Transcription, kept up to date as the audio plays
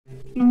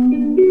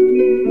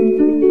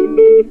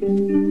Mga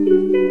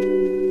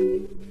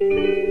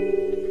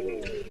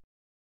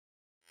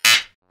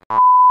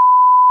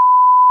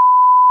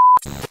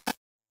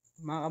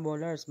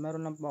ka-ballers,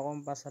 meron lang po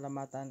akong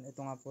pasalamatan.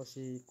 Ito nga po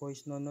si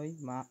Coach Nonoy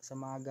sa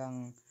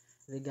maagang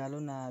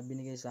regalo na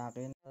binigay sa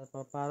akin.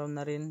 Papalo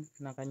na rin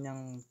ng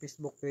kanyang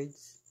Facebook page,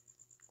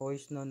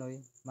 Coach Nonoy.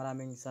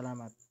 Maraming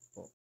salamat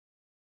po.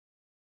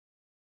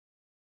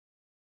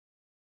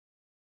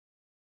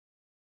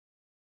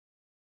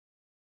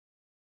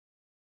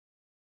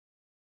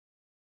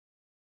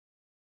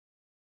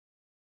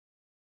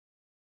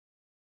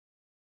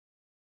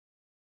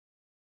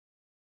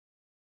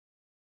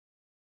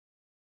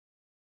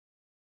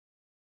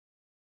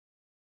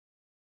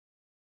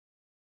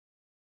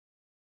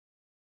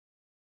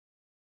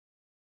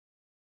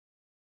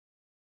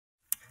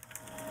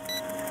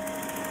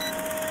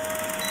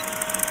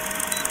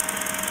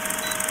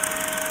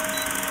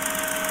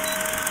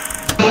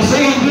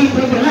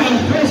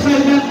 First by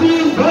the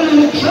team,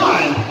 Paully'S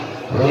Lechon.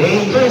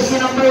 Jersey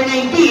number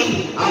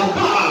 19,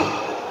 Albab.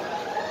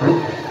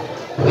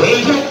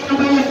 Jersey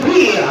number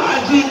 3,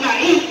 Haji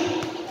Naib.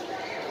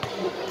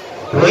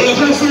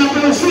 Jersey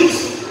number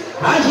 6,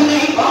 Haji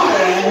Naib R.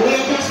 And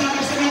jersey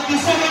number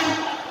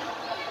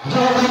 77,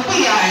 Joe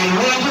Garcia. And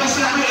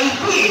jersey number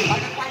 18,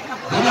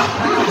 De La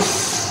Cruz.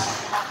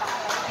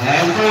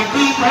 And for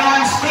Team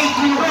Brown State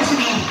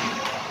University,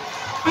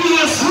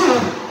 PSU.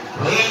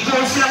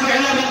 Jersey number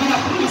 11, De La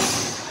Cruz.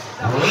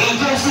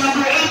 Jersey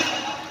number 8,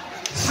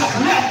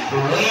 Saklat.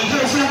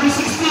 Jersey number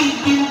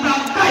 16,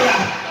 Tintang Kaya.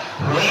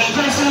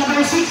 Jersey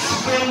number 6,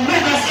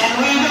 Fernandez. And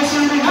jersey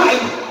number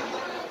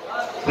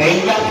 9,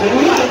 Peña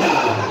Peruada.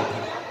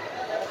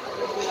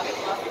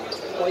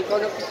 O, ikaw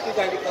na 50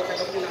 dahil ikaw na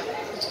kapila.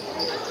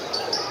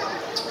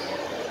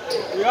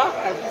 Yeah,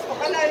 gusto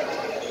ka na eh.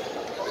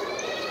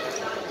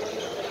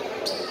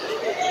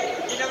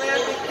 Hindi naman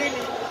yan 15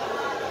 eh.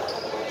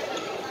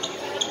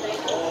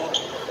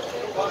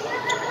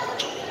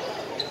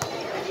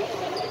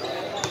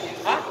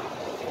 Ha?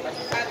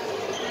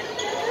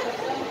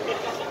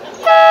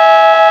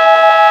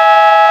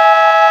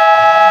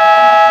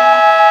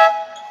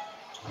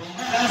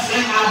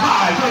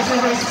 Jersey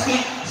number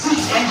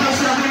 66 and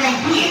jersey number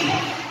 19.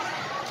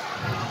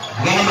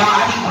 Ganyan ang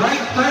ating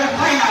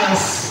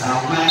quarterfinals. Ang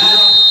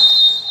manalo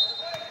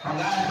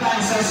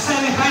mag-advance sa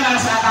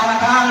semifinals at ang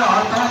matalo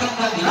automatic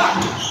na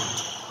dilang.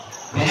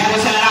 Ganyan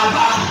sa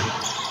nalapa.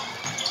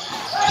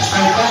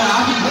 Start ko na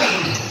ating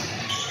game.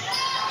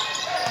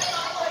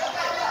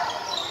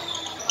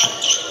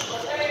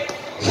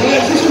 Sige,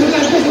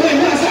 susunod ko sa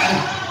nasa.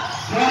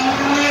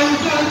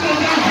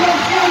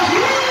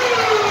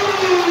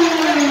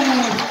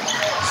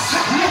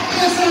 Sakit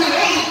ka sa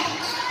lay.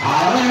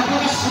 Awan ko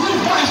na smooth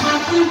boys from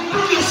Team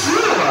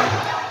PSU.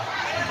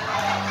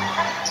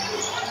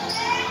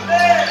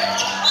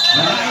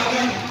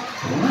 Malayan,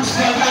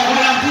 umusta ka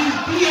ng Team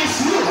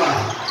PSU.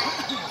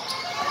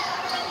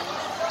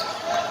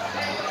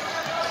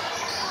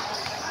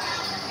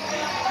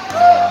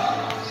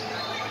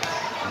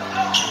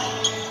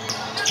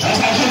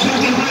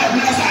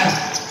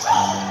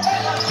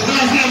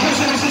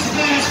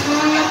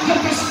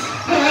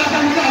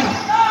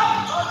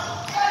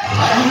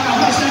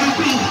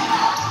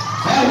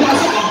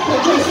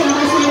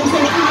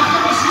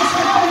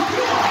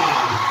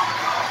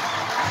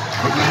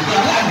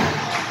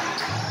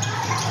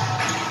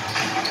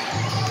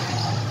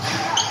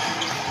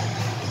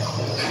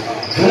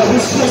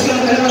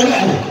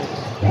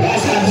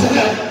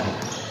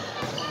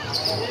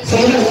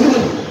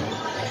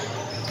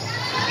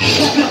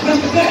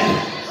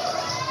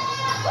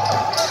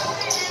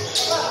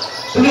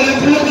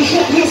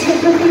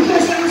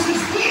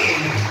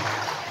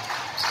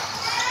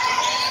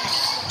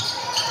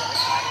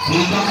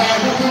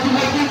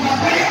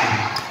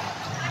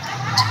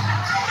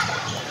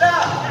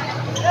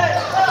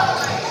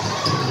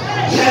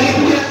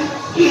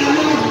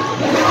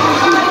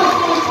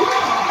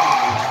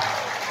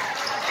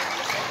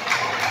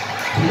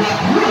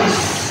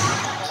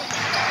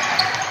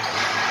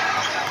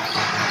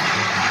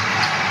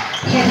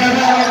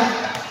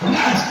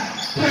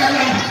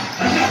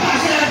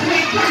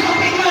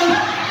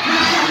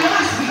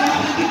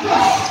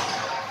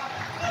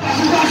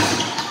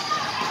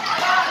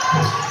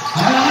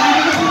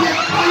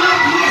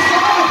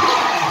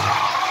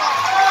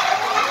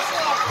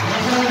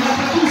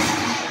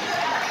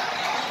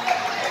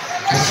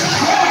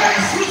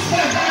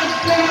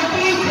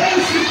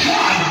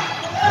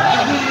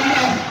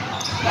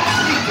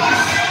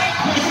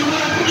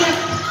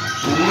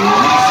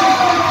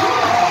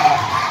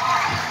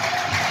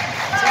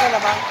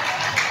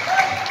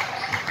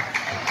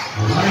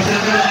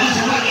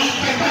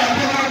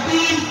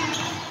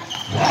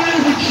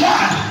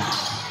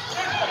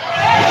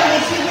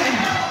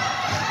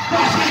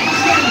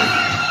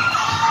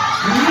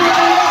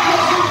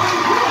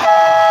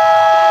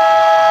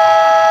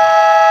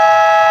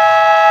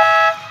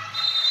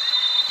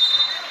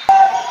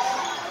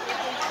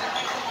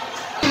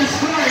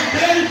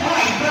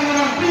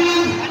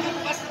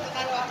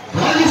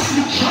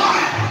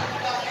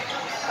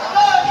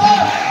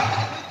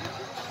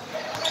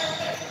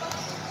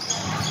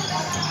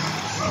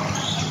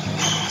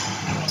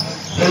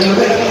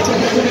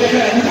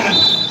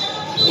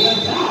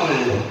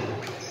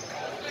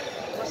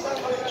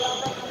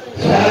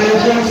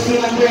 Jersey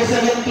number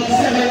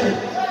 77.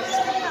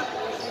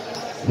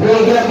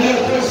 Will there be a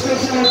first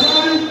personal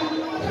foul?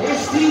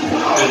 First team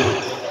foul.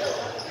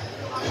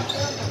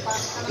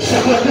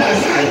 Second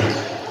side.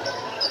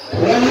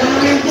 One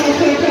moment to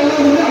take a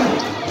long run.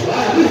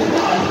 One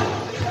foul.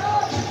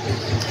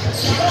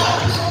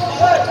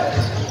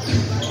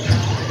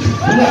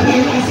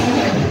 Nothing less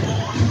than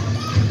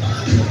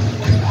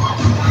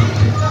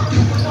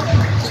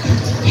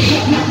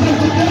shot number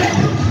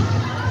 10.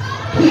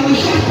 He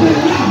shot for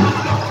one.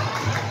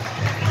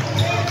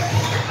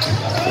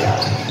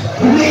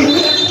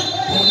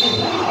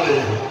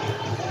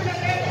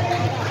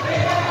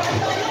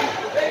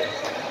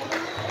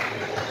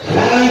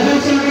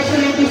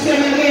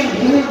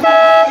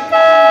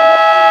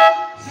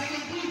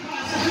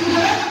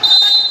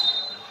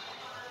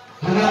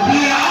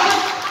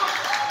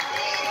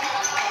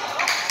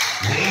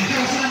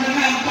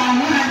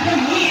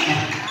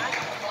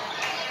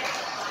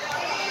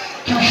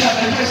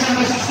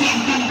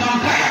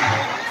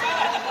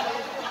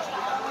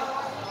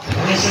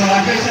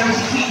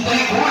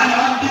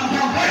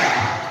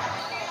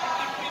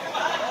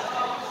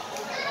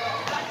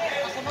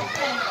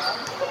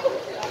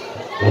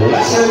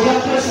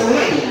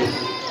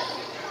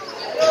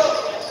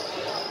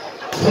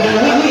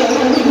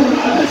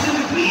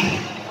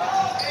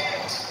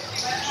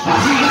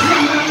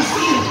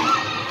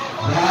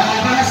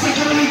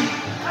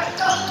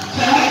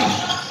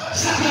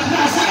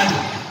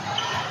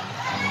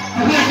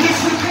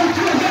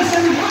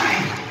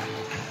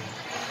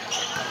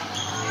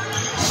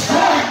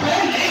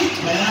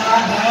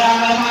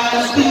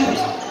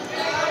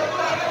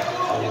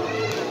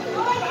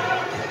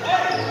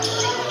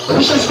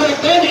 Officials for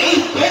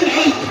 10-8,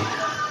 10-8.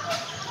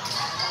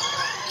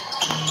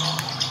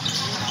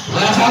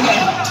 Last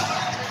again.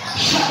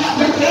 Shot clock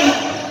for 8.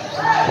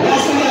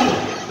 Last again.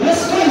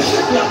 Let's play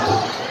shot clock.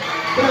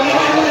 The way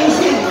is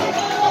in.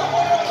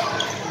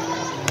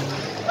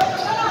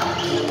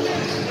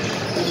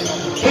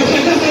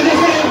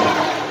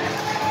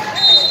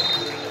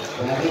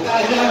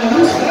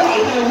 Loose ball.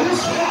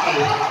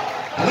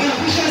 Again,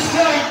 officials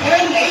for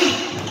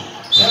 10-8.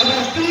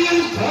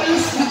 17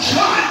 Paully's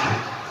Lechon.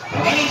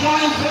 Remaining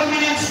time 4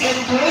 minutes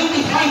and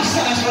 25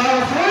 seconds for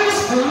our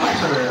first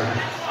quarter.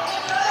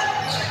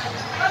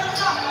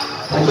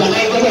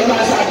 Again,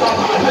 nasa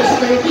papa sa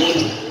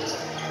 13.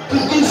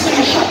 15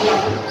 second shot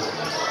clock.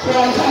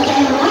 From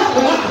Tangkang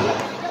wala.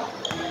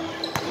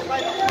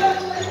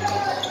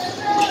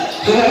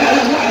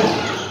 Kinagalaman.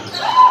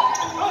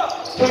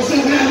 Kasi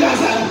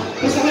nalasan.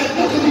 Kasalat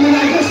na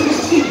kuminagay sa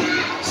masasip.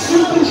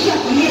 Super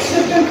shot. Yes,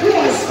 the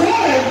cross.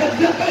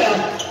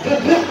 The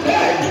block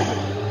pad.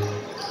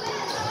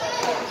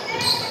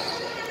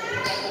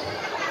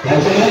 And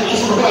the head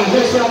is for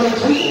verse number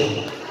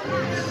 3.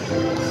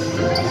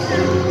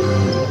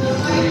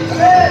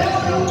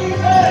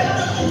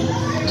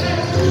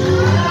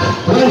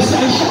 One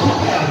side shot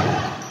up.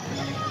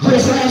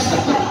 Verse number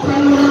step up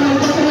from the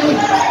line. It's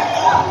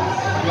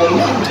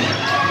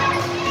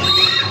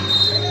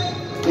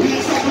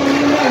a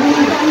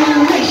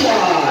violation.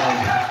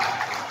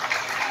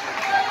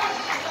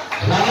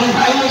 Lamang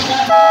violation.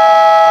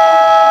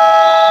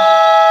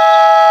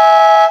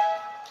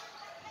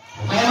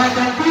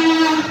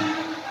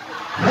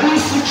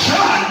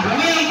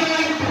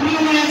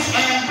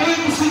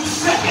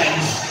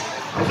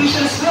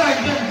 Officials scored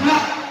the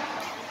block.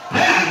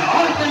 Then,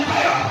 open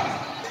fire.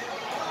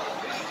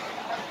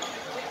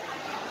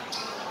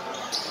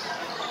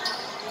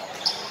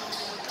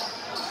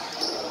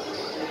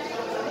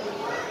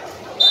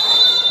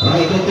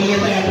 Okay, continue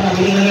tayo at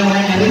mabiling na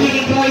naman.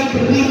 Remaining point,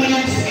 3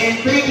 minutes and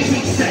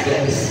 36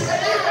 seconds.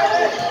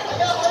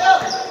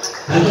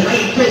 Ang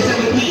right, first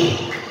number 3.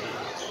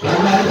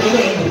 Pagbago tayo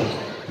rin.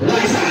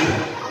 Right side.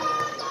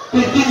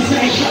 15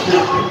 second shot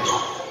block.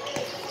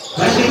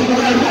 Masih kita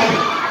lakukan.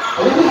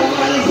 Allah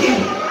Alazim.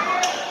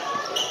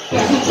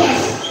 Kasih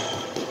pas.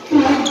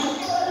 Tuhan.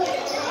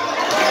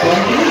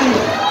 Kemudian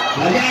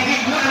lagi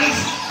garis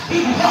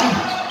big ball.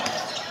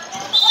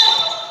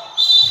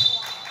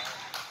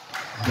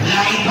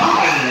 Blind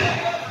ball.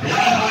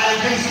 Blind ball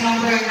jersey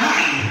number 9.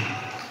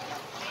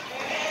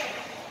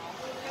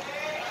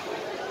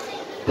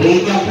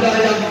 Berikan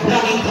Florida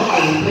blind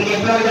ball. Berikan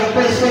Florida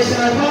first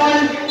personal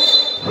ball.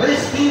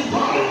 First team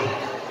ball.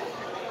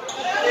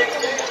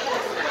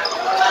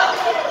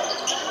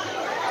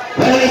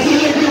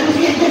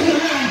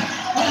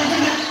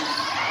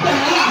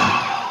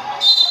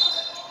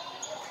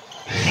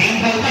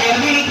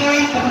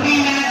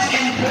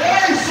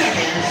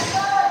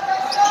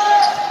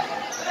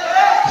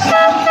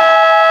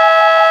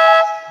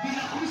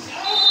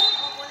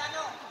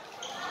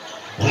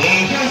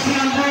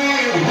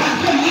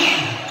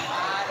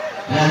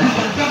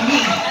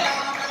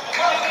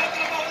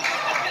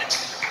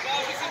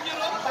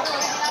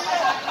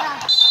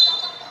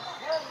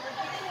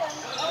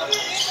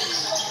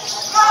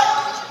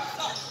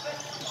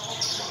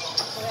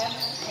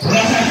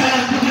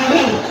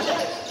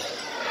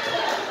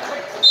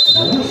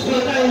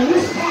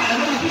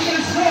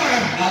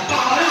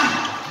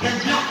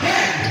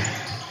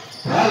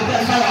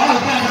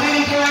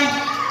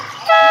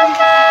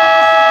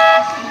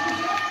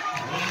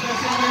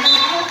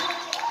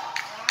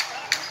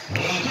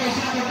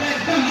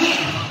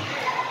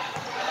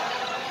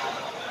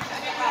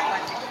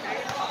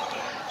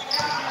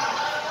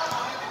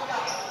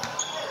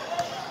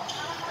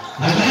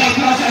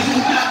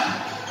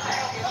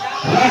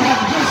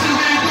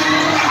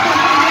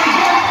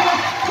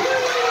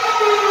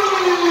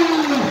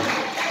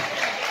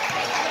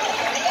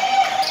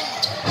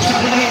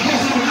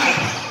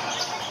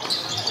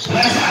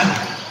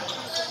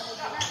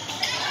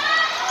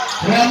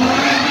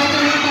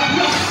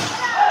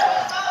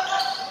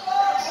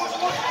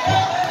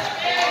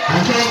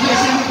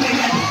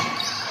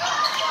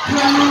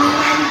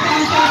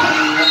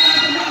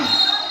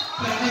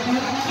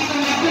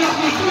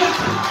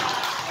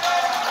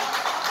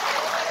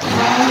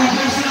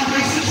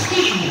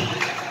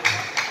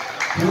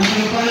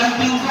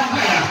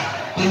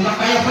 Team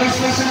Bakbakan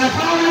first personal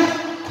foul,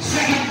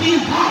 second team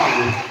foul.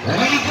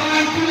 Remaining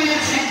time 2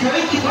 minutes and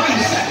 25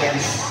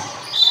 seconds.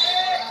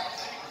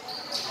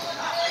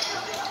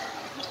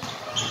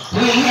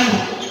 Playing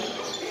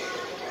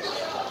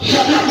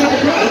shot clock number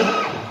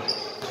 12.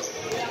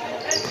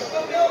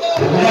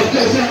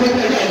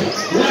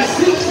 Last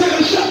 6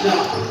 seconds shot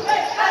clock.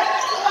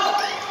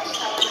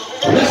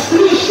 Last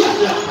 3 shot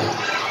clock.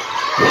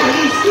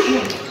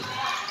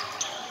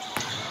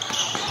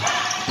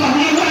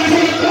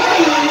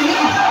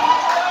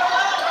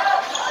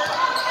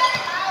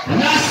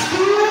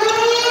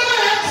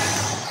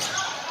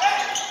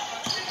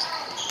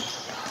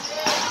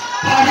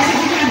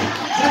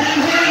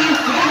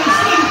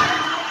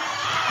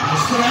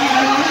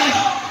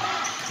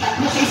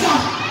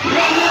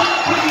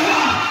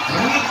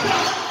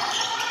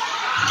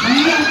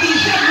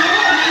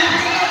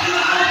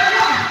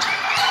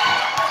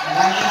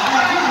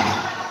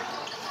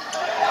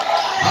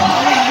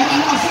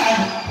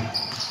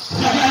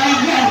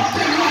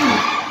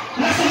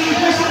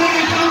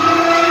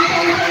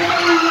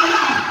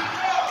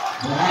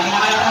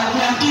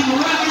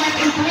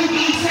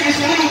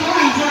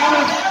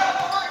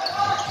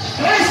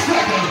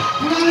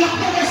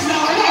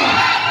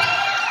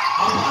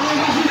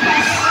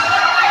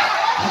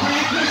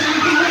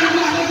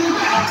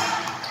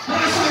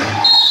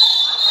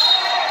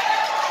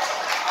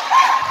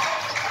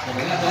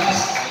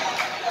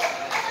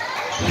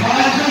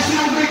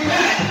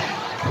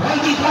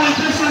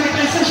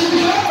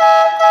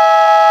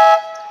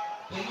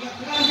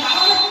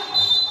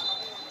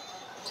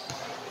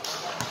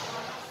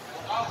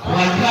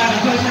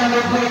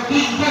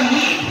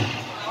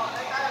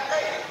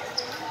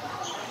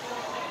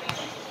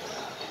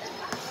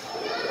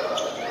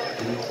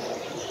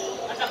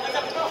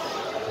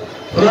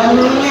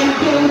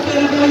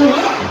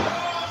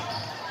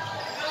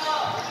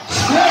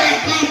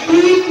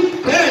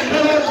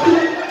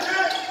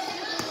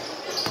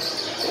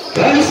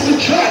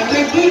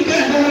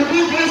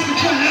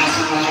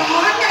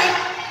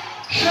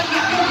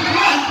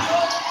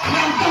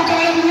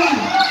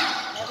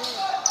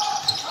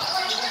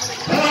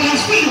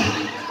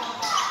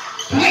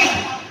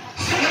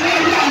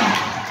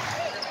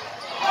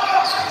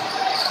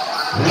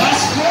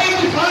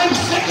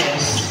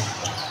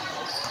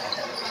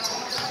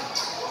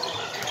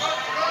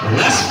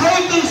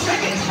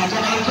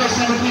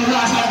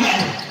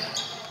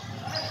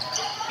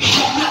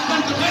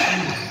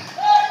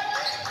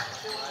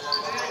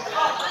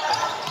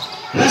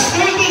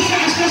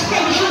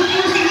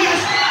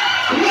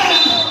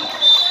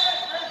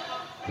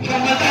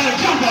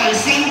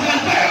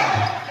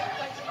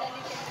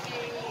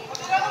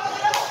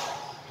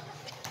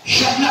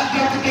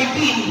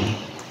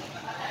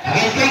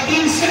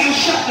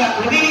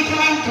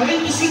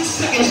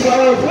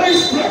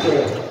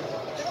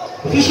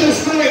 Official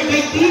score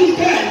 19-10,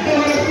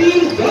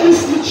 PALAWAN,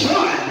 Paully's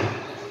Lechon.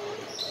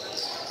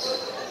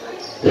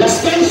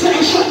 Last 10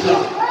 seconds shot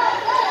clock.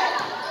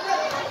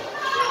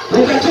 We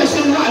got just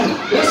in one.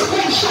 Last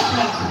 10 shot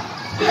clock.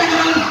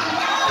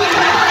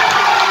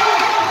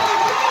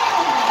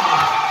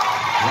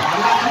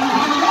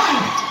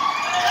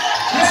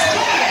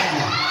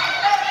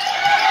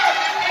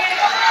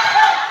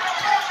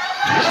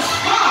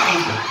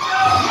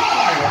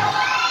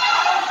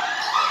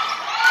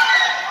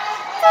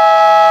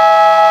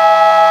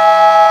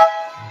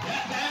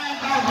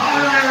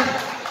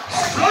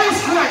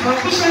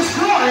 Official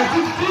score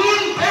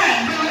 15-10,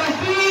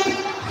 PALAWAN,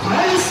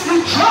 Paully's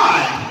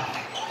Lechon.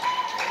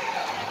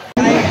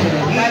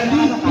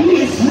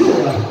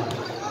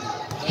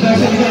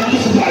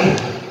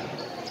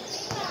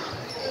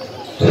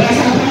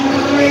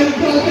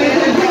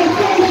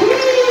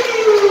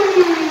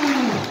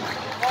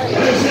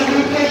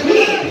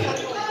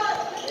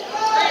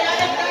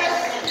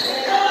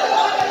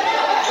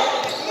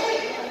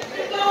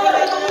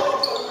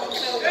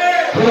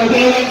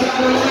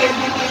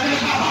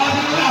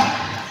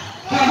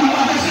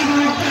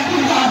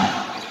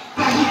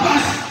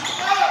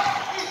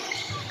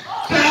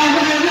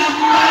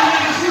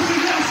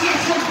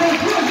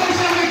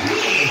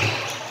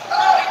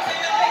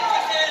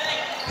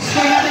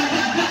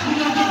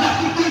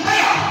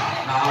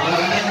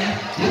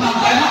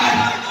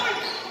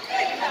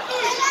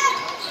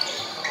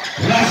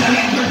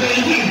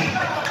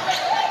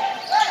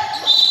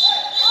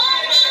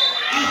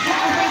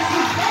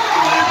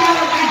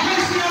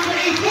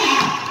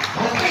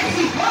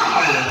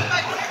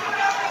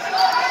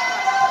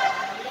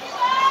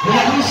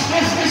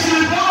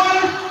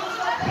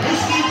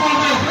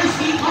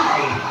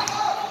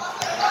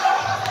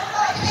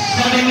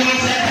 7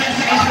 minutes and 10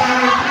 seconds for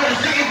our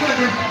second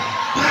quarter.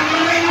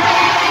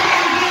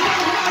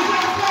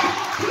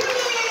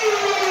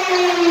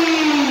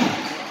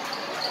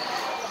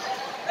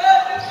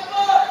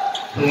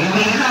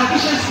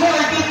 Official score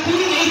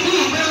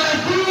 15-18.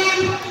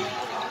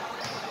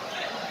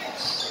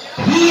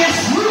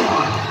 BSU.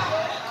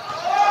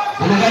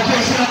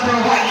 Jersey number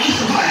 1 is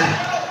one.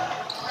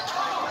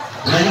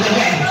 Running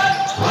again.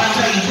 One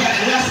by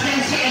last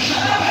 10 seconds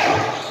shot the fire.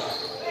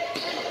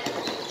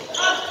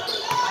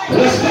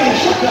 Last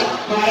 10 shot the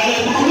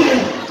fire.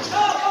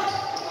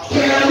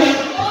 Carolyn.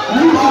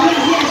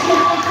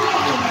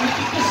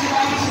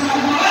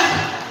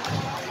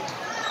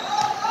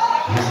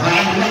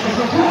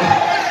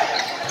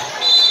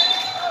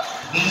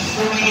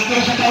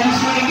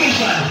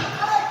 Miscommunication.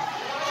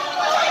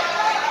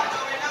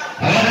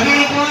 And the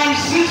game time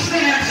 6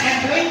 minutes and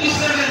 27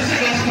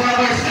 seconds for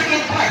our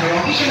second quarter.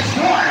 Official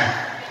score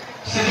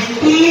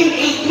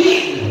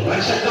 17-18.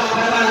 One shot down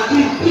by our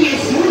team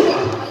PSU.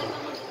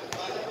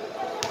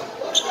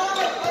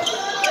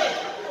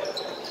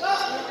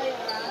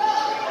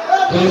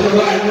 There's a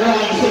one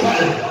wrong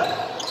signal.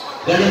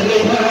 That is the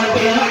one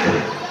thing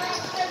on.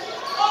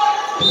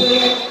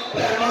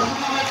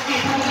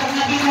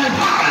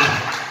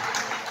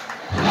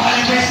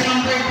 Jersey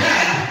number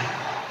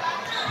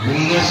 10.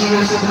 Bigyan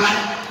sinusubukan.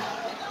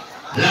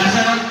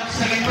 Lasan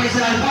second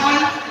personal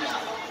foul.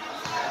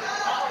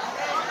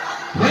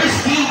 First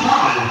team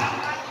foul.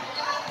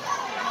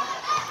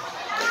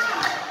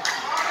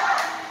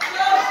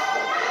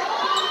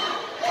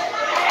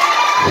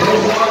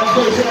 There's one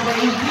person number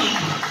 18.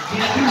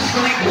 Pinapus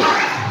connect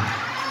one.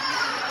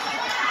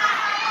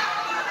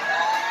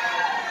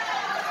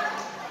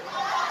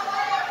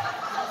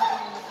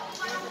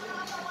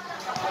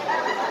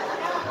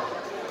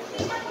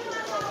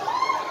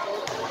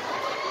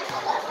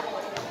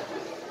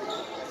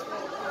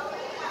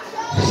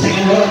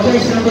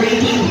 Jersey number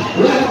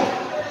 18, well.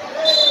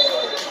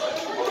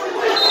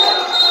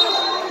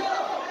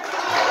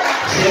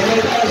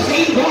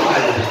 Same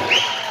ball.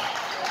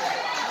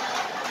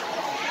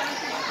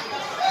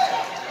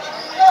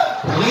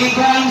 We're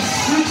going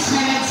 6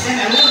 minutes and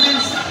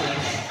 11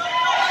 seconds.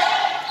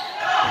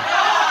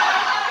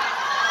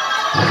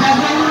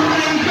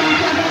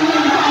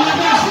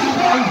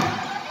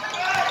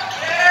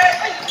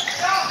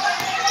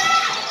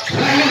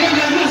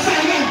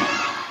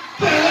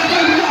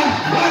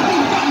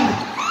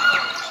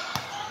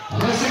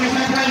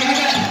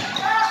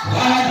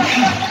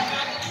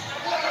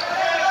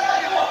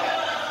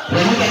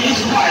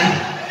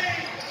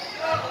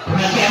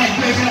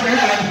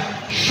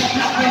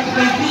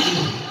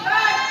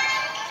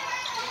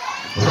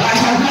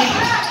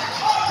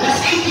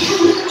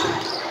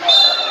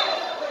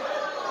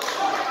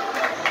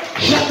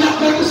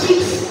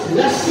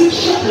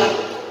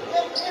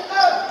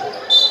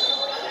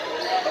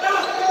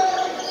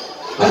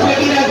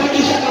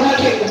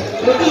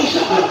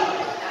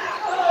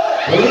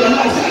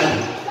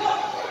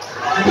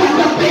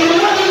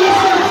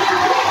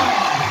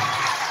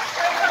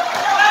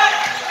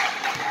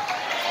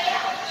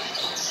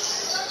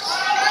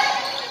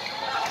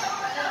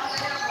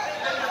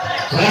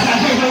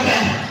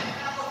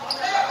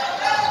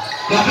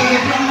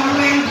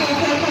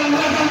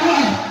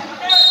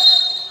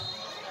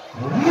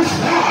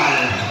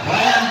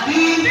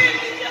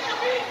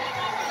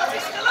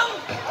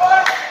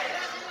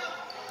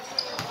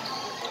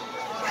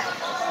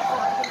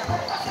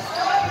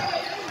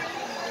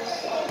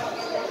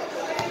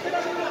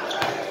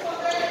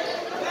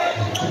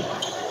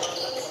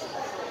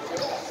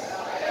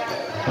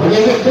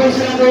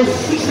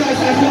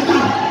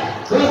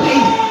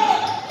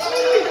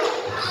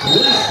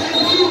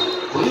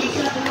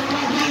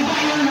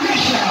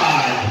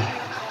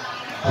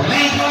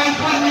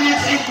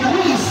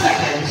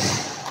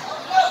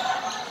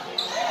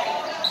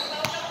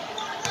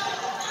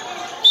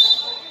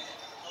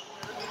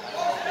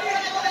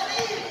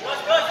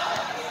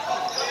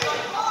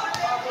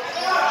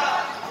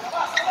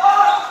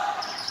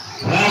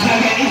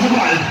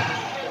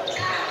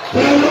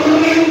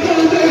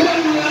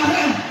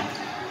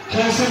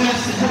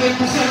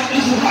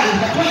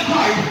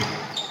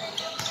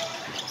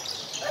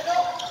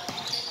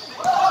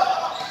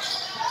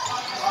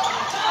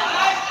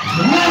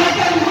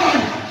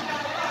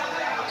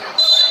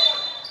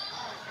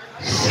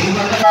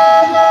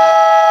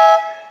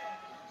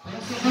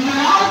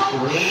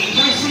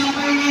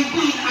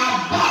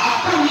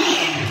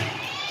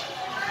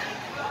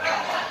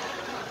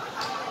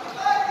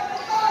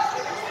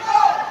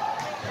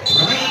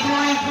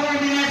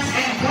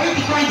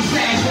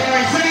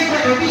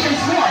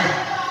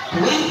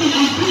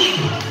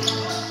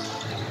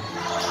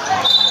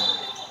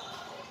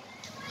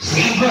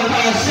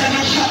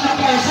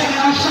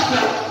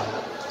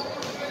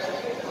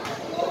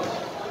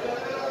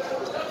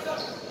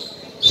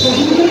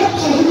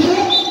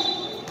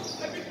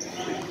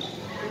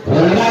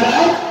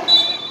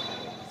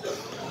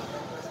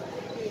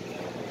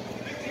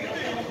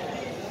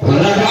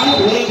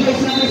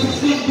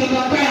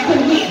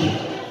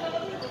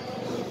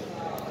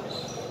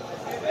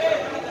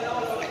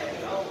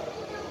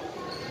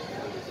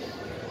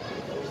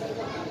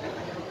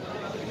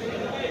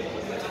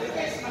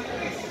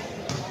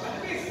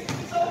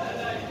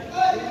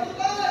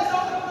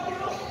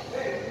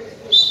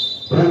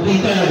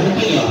 Peter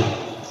Butillo.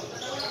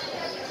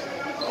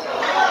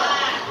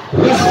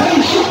 West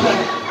Point Shopper.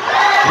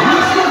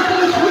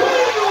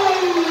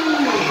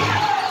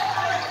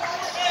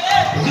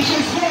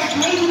 Position score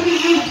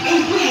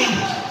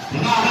 23-18.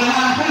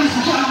 Nakakailangan po si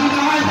Champion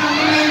na wala ng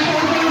ngayon po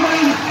ito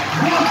ay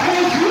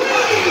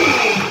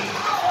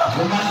 1-3.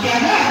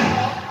 Bumagyanan.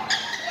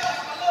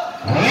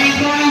 We're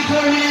going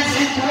 4 minutes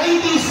and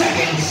 20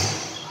 seconds.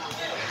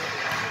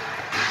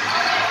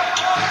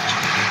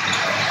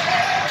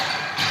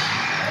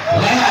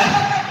 Leonard.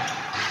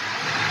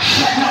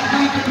 Shot not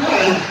going to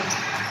play.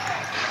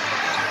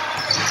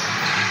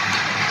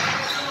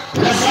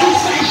 Let's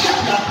inside shot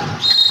clock.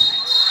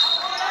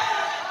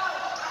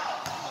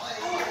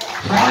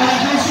 Foul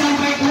against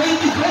number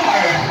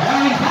 24,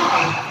 Aaron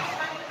Paul.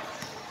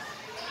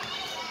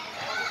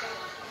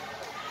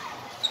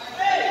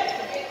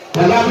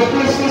 About the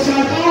first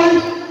personal foul,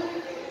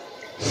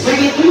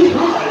 second team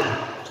foul.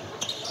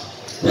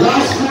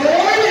 Last 4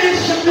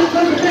 minutes, shot clock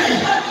number 10.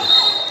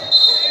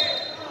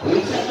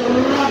 It's at the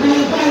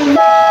Robbie Ball.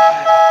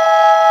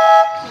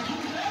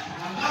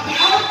 Copy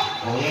out.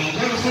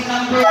 Jersey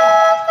number.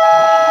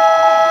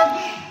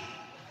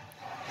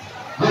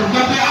 Good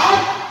copy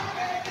out.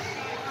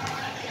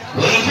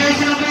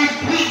 Jersey number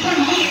 3.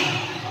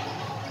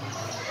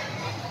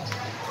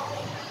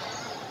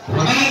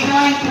 Remaining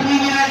time 3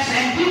 minutes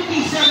and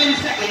 57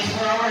 seconds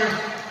for our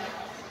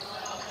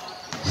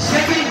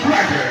second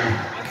quarter.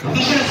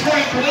 Official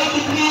score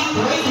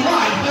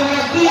 23-21. There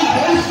will be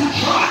goes to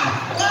John.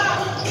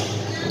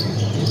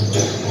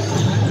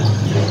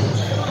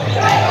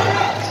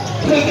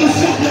 Taking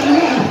second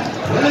one.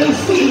 Let's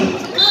see.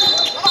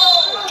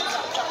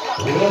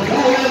 We will go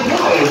and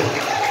go.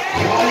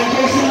 Calling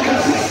Jersey number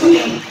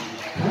 16.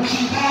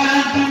 Pushing ball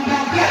on Team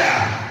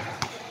Bakbakan.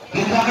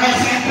 Team Bakbakan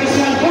second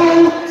personal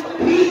foul.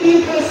 3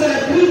 team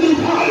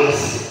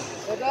fouls.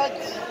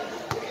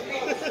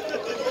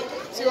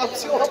 Siwap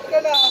ka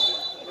na.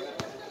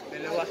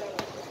 Dalawa.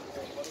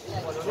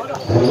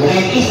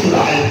 Red is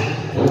ball.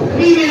 3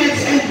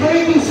 minutes and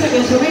 30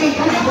 seconds remaining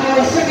time for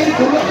our second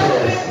quarter.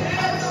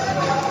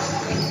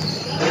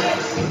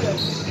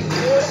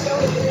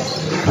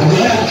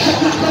 Again, shot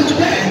clock from the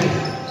 10.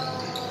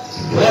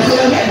 Where's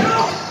it again?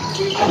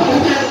 About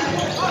that.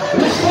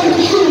 Let's go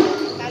to shoot.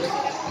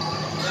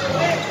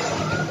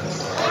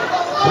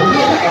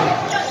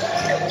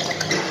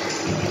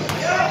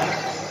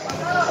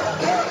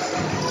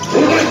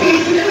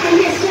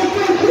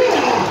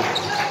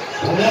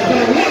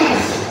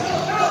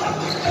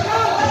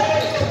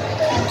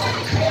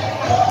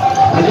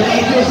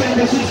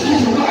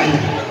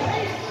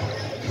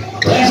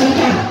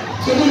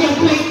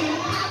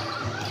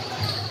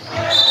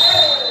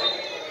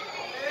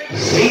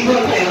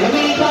 Single play,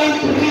 remaining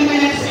time 3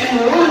 minutes and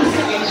 1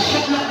 second.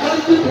 Shot clock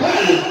 1 to 12.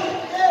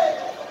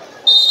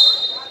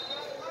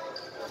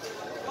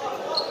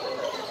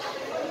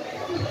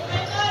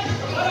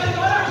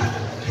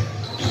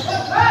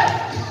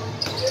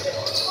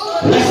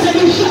 Let's take a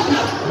shot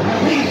clock.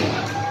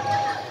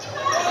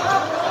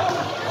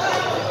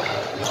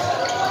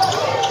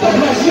 The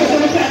first year of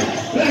the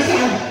 10. Let's go.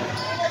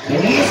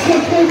 And he is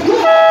good for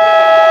goal.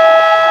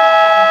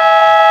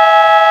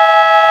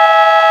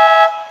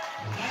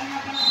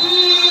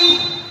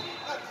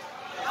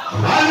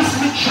 Paully's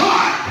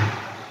Lechon.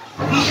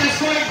 Official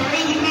score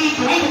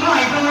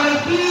 23-25 from our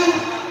team.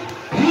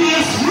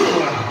 PSU.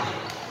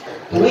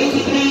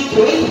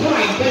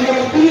 23-25 from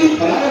our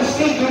team. Palawan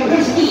State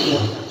University.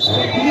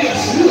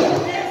 PSU.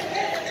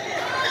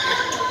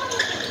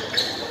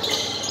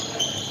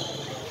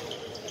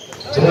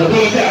 To the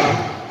leader.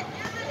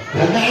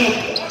 The night.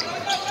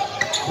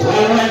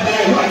 1-1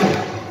 by 1.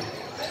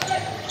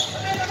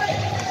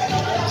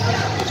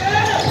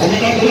 And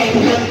then at the end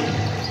of it.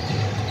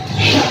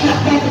 Shot clock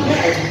from the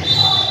 3rd.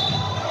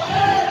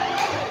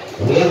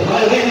 We'll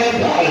call in a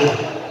ball.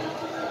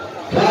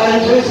 Ball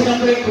jersey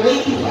number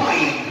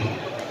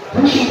 25.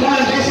 Pushing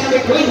ball jersey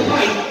number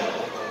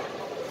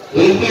 25.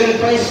 Imperial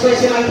first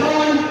personal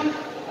foul.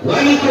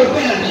 Running for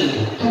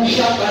penalty. 2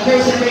 shot on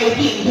jersey number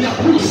 18. Black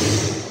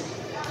Bruce.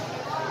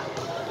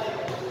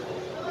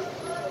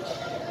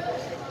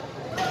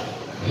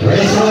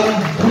 First one.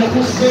 Black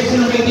Bruce jersey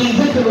number 18.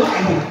 Good to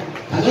run.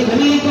 Again, the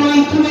remaining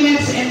time 2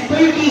 minutes and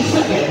 30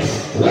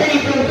 seconds.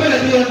 Running for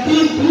penalty on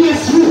Team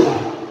PSU.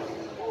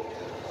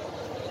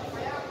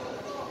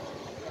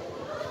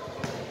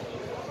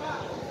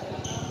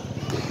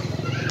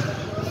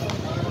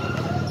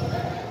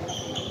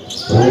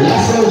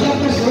 Lasso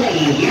jumpers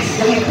ready. Yes,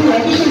 they have 2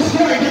 additional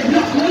score. The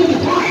block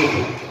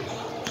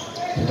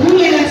 95. 2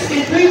 minutes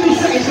and 30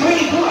 seconds.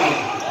 Running point.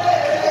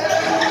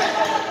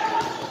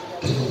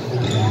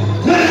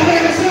 Let's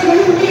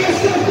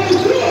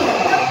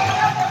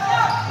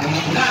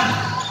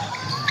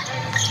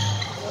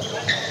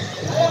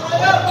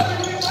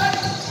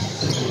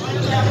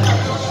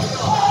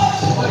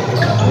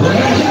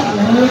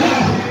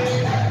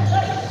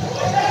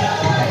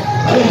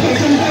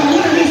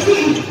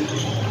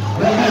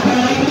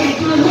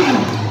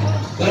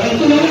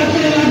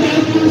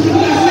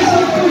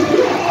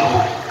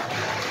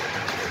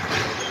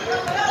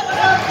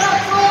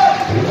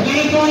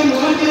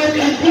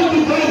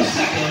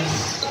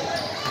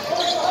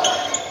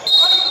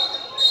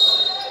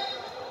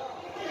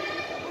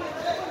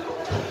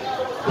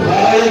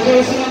Ball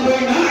jersey number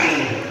 9.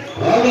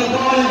 Holding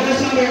ball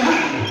jersey number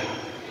 9.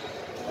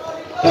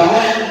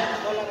 Ball.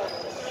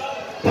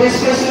 First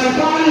personal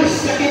foul,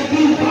 second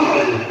team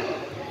foul.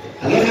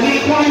 Again, the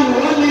make 1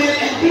 minute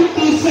and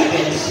 50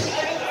 seconds.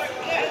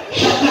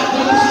 Shot clock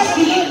number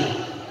 16.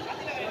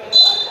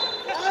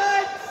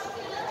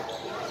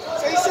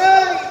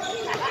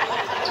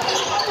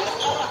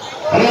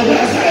 On the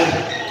other side.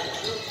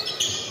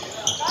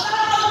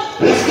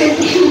 Let's take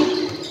the shoot.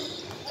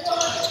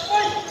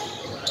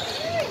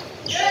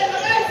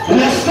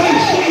 Let's 5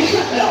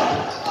 shot clock.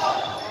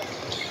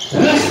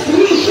 Let's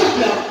 3 shot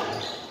clock.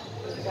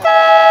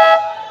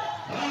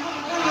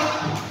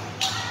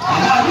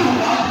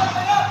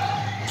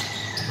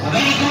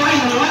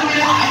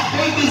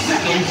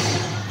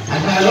 At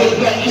the late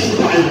get is the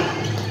ball.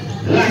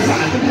 Larsa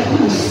at the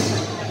Cruz.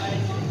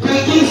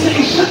 13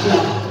 seconds shot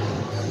clock.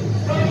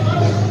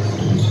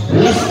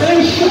 Last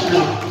 10 shot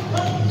clock.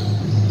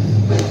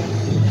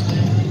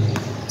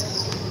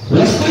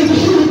 Last 10 to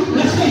shoot.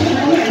 Last 10 shot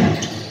again.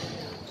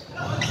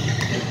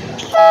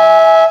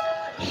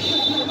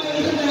 Shot clock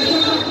violation.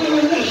 Shot clock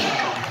violation.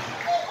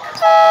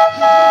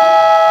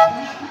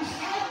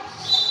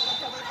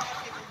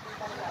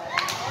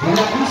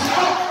 Cruz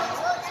out.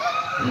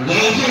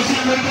 Engagers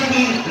number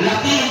 13,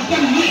 Lapid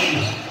Calih.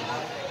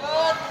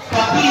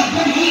 Lapid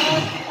Calih.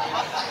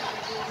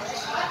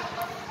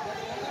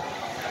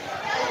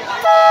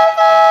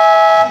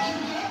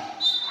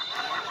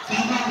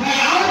 Tingnan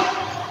play out.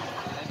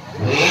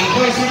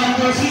 Engagers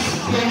number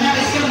 6,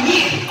 Bernales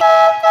Calih.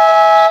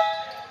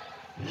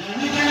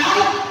 Lamigan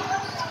out.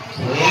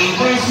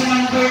 Engagers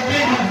number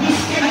 10,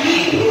 Bis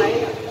Calih.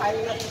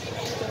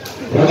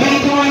 We're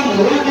going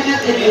to 1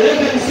 minute and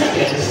 11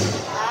 seconds.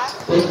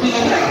 Kunting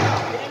aja.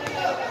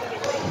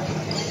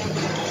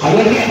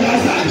 Awal dia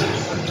belasan.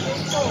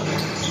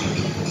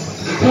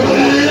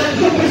 Pulang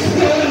ke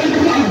pistol di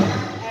depan.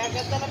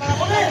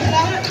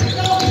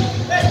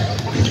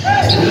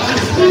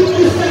 Last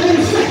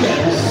 57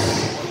 seconds.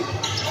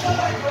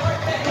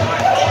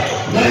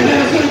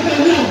 Bandar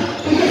Sultan.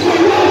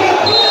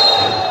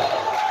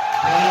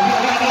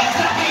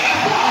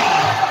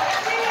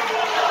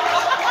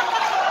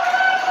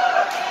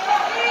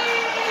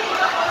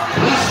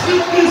 Last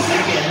 50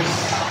 seconds.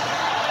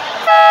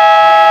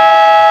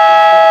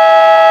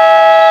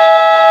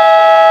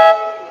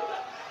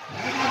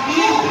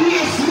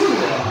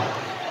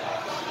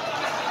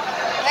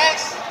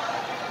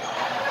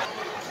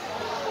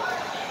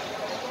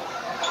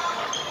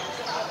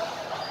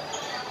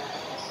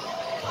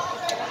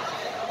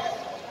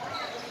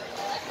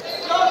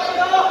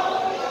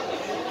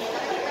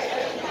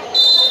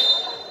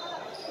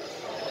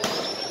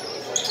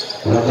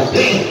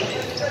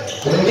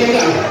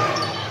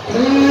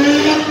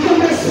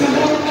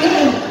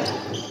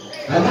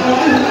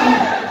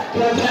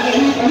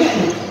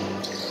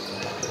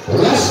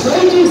 Last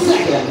 20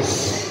 seconds.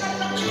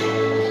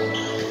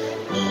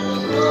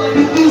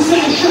 15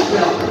 seconds shot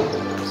clock.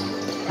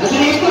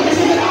 Again, it's got the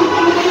second out.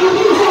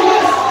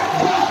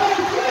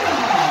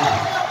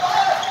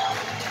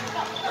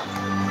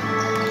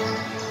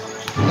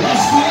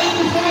 Last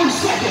 95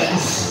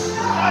 seconds.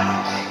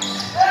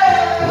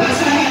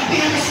 Last minute,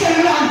 Phoenix can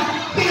run.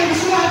 Phoenix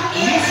run.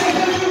 Yes, we're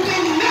going to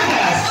win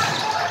matters.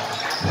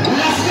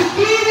 Last 15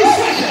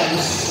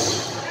 seconds.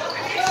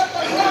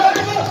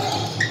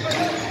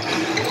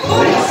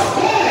 Last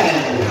 10.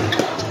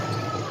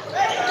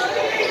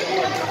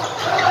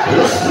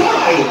 Last 5.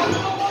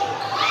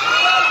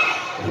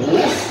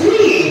 Last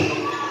 3.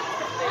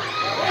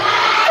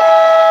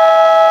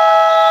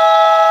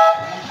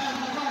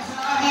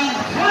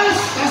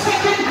 First, the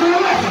second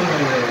quarter.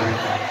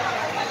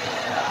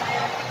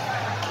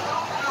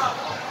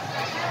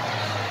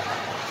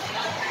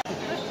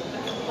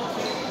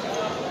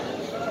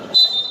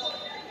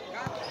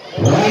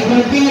 Right, the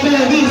people,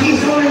 this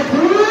is our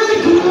third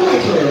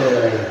quarter.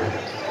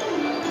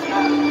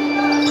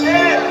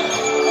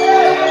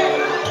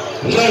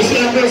 Jersey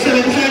number 7,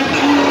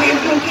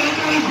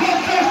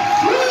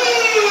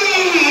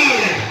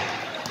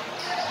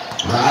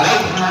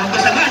 Alright, mga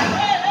kasagan.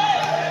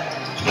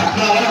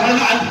 Bakla, walang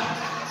halaan.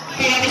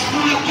 Pianis mo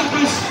ang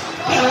Choppers.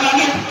 Pero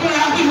langit,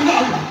 kurang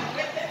tindaw.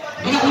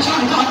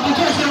 Binakusan ko ang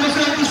Jersey number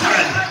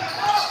 77.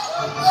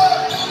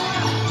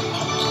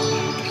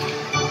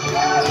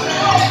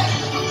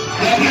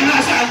 Kaya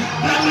pinanasan,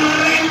 ang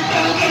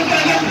rental game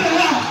kagad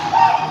pula.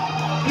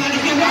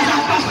 Pianis yung nasa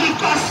pass, big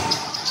pass.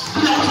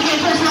 Binakusan yung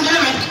Jersey number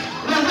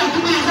 11. Rental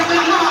tumila sa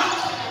walang mga.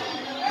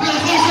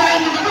 Pianis yung sa rin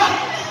ng kabak.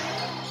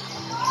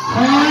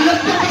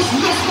 Look at this,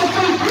 yes, go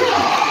for it.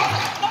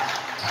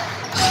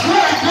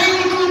 Score,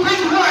 David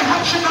Rubin, right,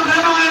 action of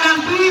Lamang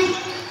and team.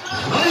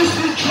 Paully's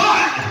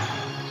Lechon.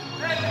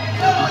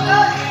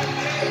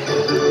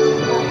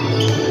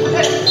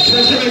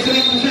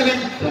 Seven.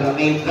 Pero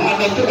may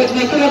bagay tugod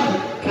na ito.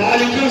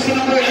 Calling jersey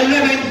number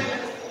 11.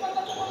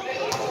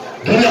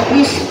 De La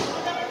Cruz.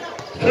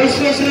 First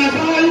personal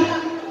foul.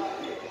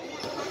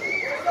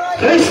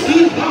 First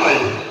team foul.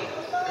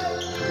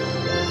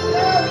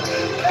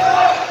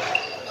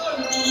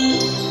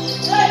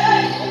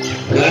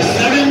 Last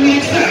 7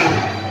 minutes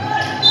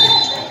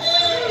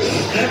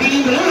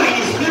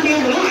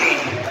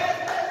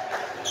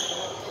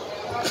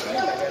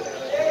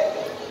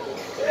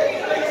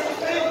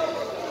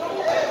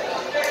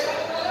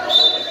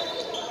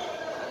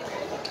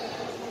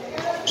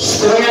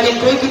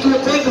Again,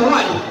 22-21.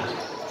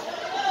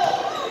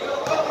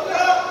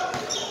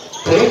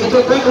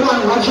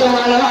 22-21. Watch your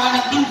Lamaan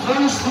at Team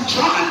Paully's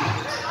Lechon.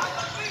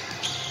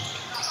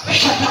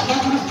 Shot clock down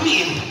to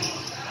 15.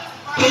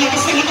 Kaya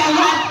sa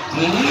gitawat.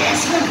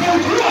 Yes,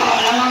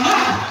 Lamang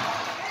na.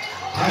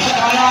 Shot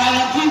clock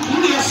Lamaan at Team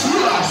Paully's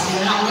Lechon.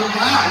 Sila ang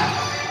lumaan.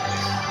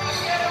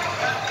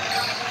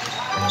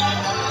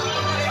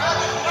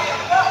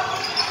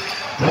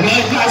 Pagay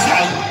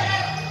pasal.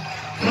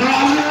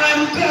 Ramuan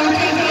kaya.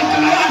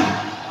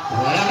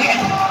 Wala din.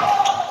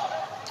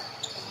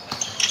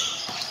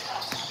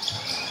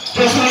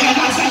 Terus mereka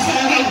pasal sa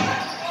akin.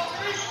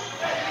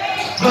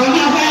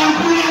 Bawa ba ang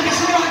punya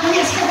keseluruhan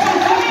tulis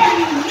keputusan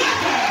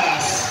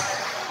Yakas.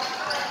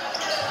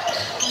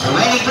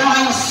 Remaining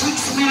time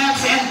 6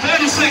 minutes and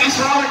 30 seconds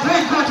for our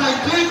third quarter.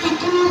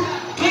 32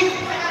 kick.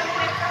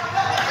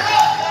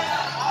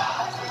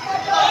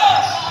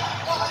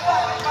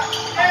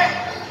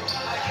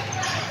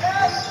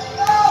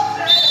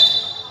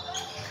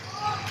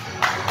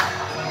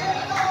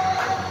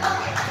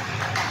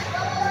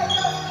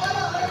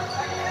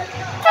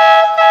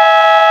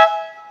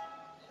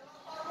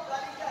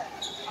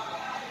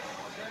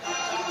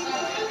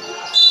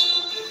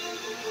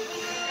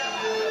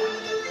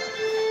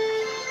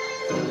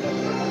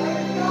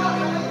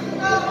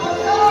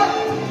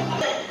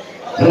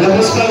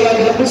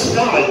 Labas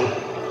foul.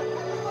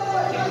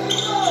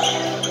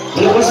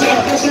 Labas na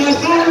ang personal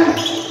foul.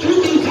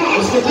 13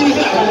 fouls.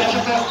 Kapiliga. Wala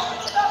siya po.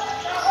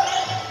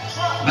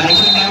 Balik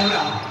siya na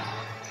lang.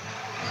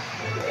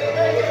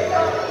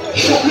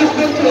 Shot clock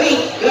down to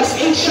 8. Last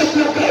 8 shot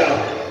clock kayo.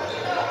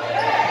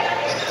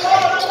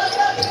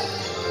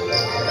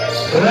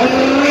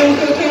 Run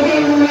to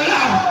Kevin.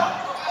 Wala.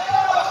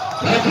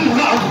 Happy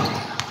foul.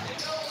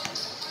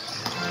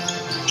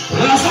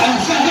 Wala saan.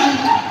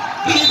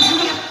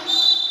 Pinagsulit.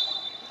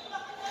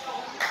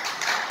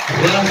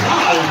 Well,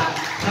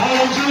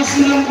 foul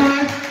jersey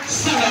number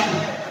 7.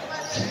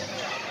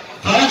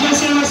 Foul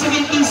jersey number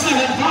 17,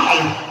 7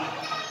 foul.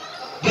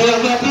 There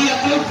will be a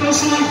third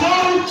personal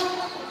foul.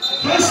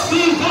 First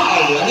team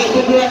foul. And it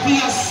will be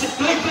a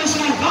third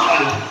personal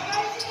foul.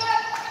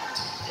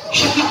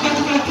 Shot clock down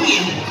to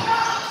 13.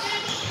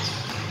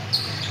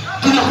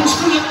 Tinapos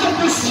ko yung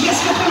tapos.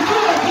 Yes,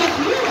 kapultura. Black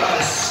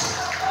Lewis.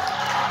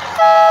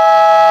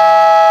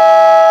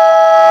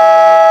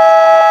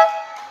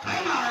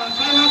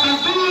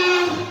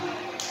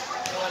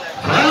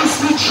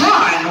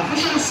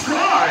 Official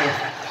score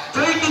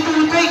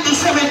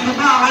 32-27.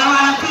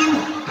 Palawan ang team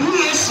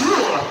PSU.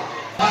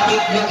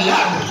 Bakit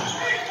naglag?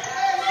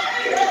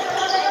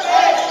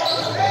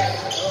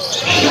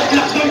 Shot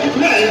clock down to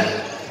 12.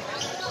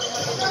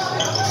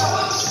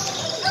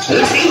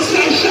 Last 8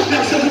 seconds shot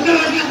clock sa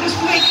bitaran niya post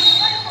break.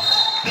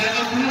 Pero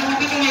nagmula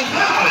natin ang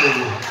foul.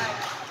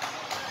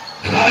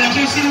 Foul ang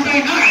jersey number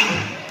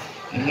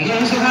 9.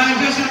 Ngayon sa foul ang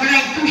jersey number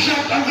 9. 2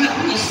 shot on the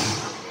crease.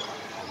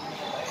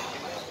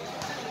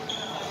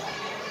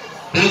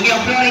 Big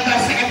of Florida,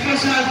 second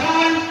personal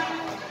foul,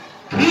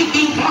 3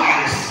 team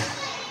fouls.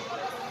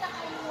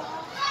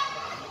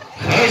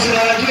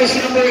 Personal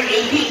jersey number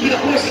 18, with a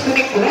course to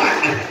connect 1.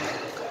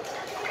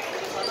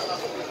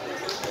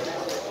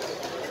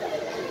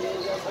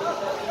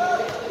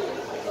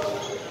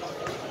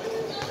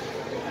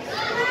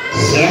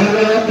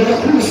 Sarah de la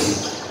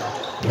Cruz,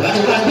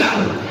 1-1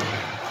 down.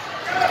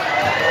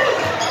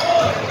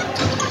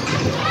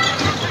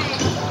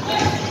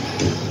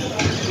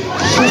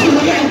 Shooting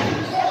again.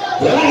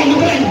 Wala yung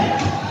rin.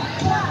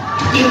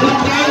 Iwan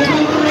tayo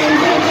kung rin.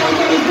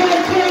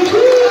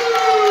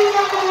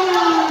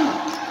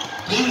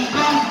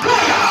 Ibang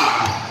kaya.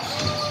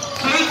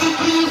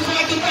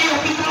 33-40 tayo.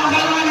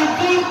 Pinakalawan ng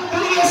team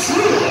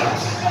PSU.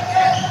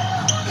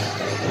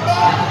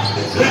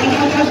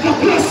 Magandang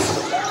kapos.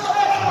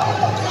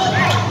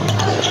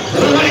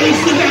 Wala yung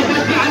sila.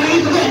 Magkano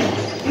ito rin.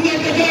 Hindi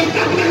kagayang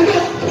kapitang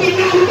doon.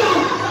 Pinalo.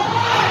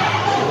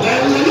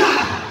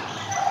 Wala.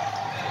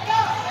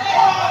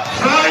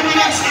 4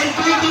 minutes and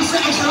 30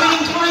 seconds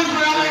running time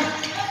for our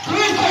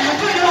third quarter.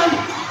 Turn around.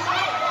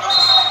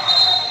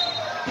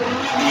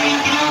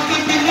 Running out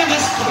 15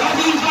 minutes.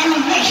 Running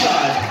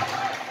violation.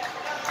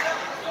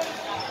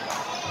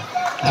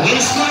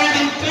 Again, scored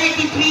in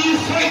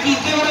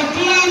 33-40. Third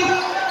team,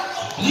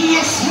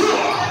 ESU.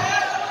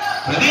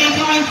 Remaining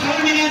time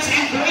 4 minutes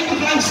and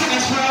 25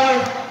 seconds for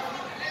our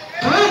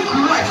third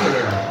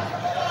quarter.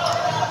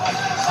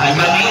 I'm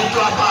going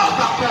to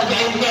back for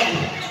the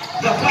end.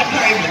 The front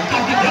line,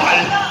 top the ball.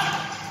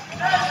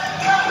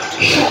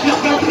 Shot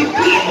clock down to 15.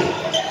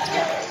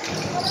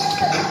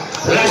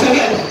 Last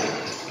again.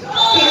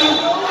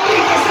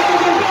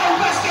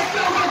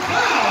 Basketball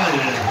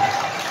foul.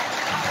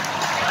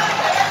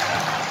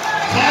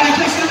 Foul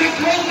just number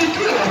 22.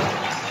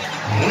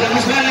 That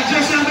was foul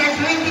just number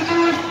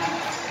 22.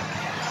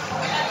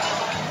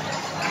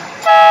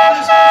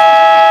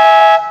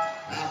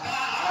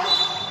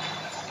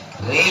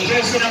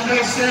 Jersey number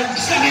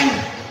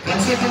 7.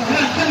 Considered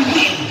one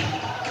Calih.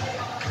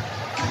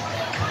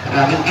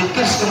 Maraming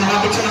pintas kung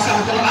nakapit sa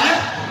masama ko naman.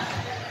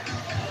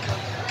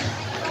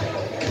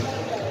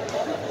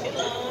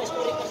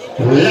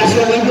 Last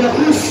one in the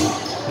Cruz.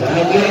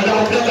 Nagbilang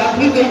na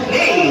complete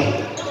play.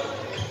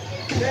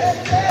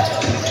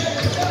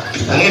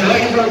 Again,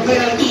 right for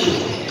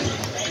penalty.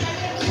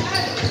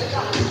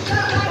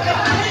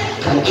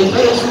 Ang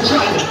impayos mo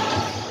siya.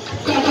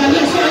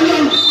 Kakalas na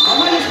yan.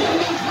 Awalas na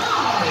yan.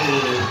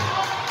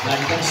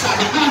 Gandang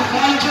sabit na.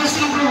 Foul jersey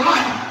number 1.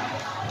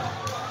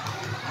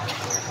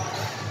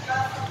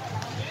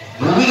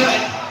 Moving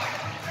on.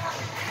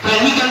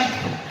 Kaligan.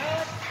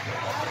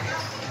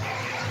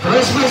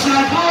 First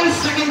personal foul,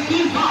 second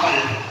team foul.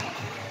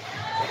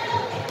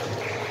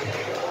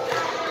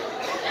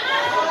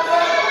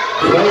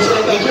 First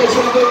one by jersey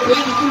number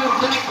 22,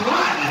 connect 1.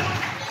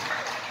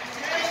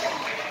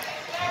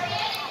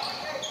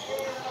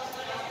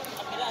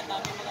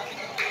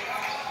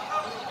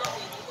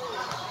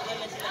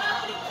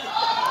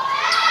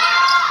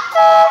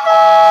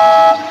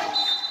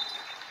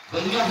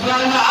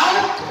 Foul na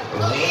out.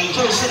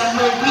 Jersey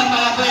number 3,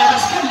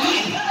 Paully's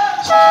Lechon.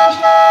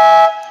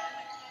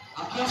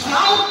 Against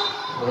out.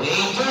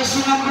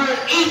 Jersey number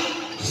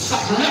 8, sa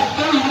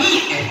collector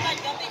lead.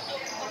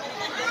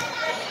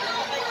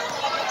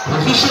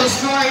 Official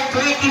score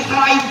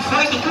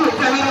 25-42.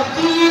 Premier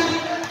team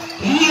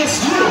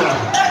ESU.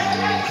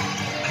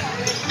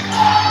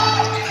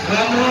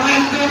 From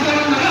Rwanda,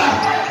 Rwanda.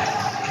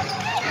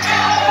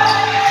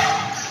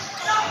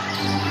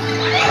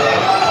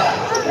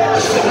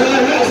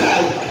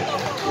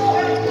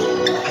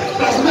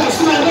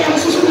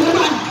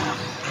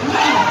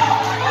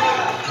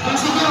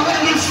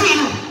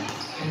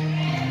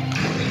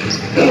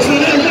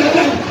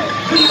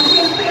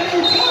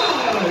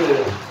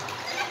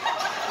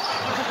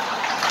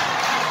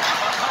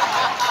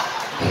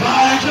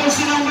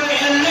 Jersey number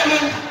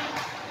 11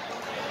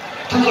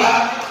 to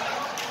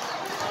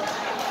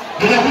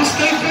Ginabus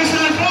kay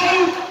personal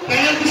foul.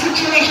 Penalty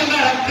situation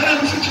na.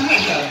 Penalty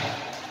situation.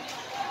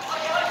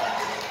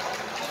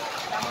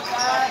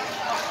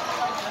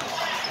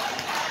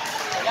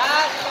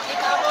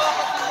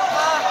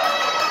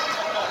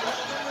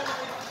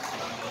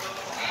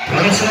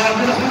 Personal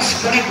Ginabus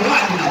connect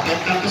 1. Napet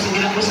lang po si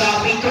Ginabus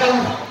sa free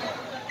throw.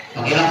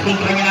 Ang ilang free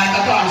throw niya na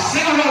ito. Ang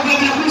second row by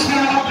Ginabus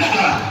na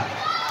nakapleka.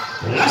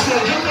 Last one,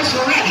 jumpers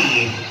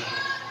ready.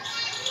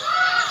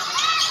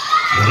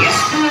 Yes,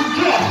 to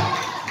draw.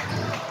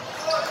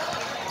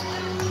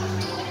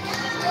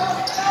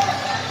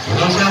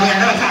 There's no way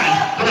another time.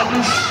 Put up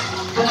loose.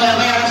 Kung wala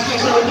may aras kayo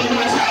sa open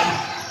naman saan.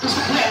 To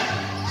sa clip.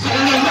 Sa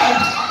ganyan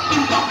down.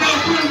 Impact kayo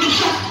pulling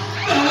shot.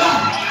 Dalawa.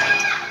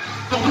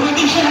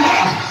 Pag-pulling shot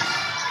na.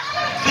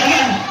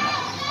 Ganyan.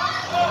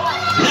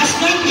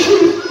 Last night to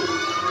shoot.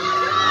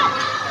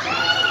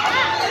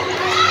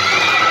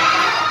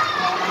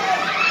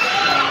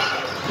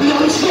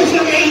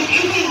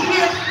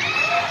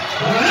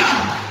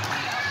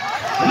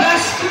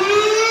 Last 3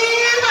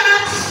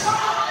 minutes.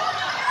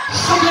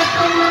 Subject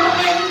to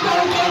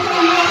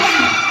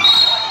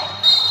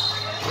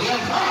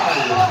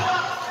foul.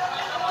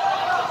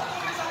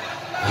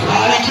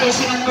 Foul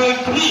jersey number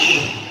 3.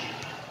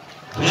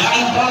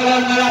 Laking foul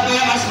ang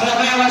Malabayas.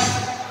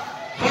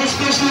 First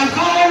personal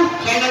foul,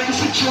 penalty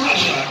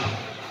situation.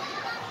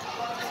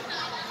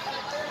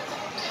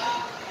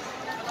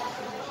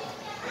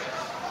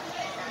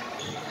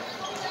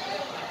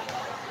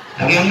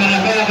 Again,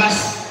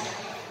 Malabayas.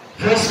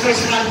 First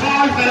personal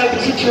foul,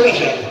 penalty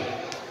situation.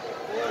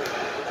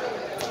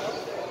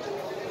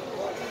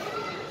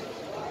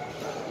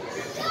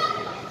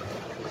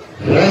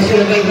 First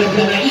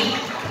number 8.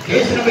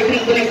 First number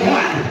 3, connect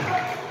 1.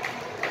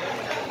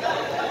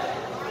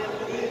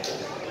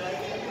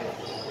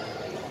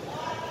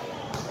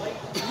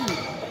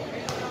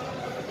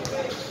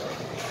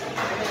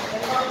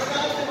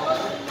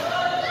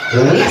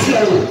 Last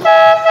one.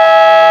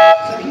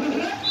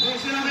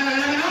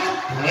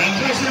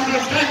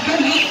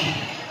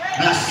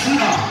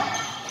 Nasino.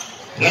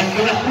 Yan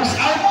gonna push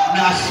out.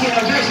 Nasino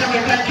jersey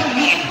number 10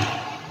 in.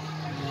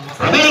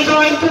 Remaining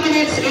going 2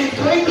 minutes and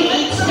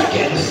 28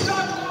 seconds.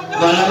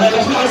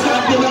 Malabayas na sa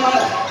ating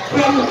mga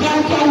from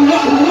downtown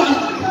 1-1.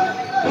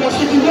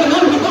 Positive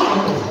 100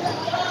 down.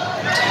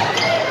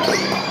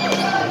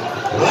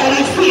 Well,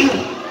 I feel.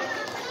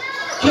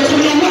 Jersey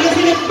number 1 is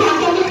in the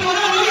front of the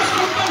corner. Yes,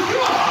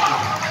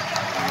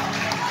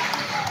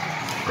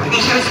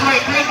 condition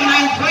score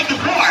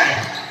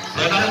 39-24.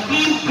 Dengan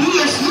tim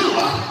BSU.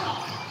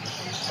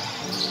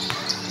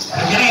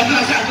 Kejadian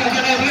biasa,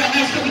 kejadian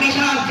nice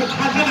combination.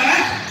 Cepat ya.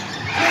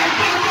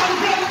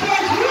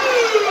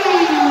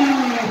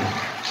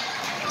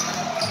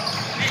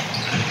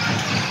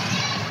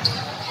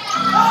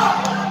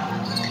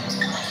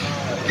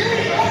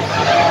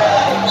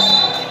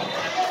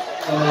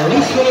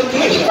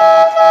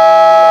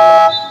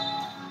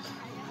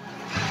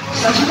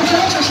 Saksi.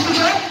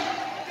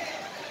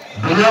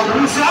 Belum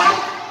berusaha.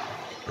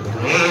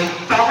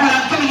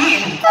 Tawaran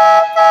tingin.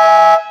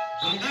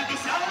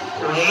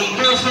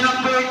 Jersey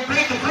number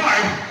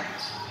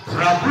 34.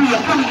 Rabuya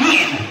coming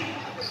in.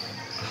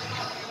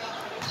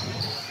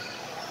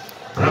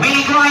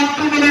 Remaining time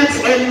 2 minutes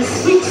and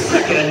 6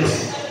 seconds.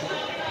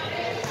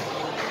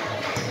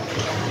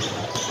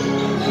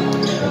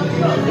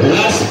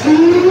 last 2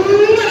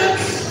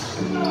 minutes.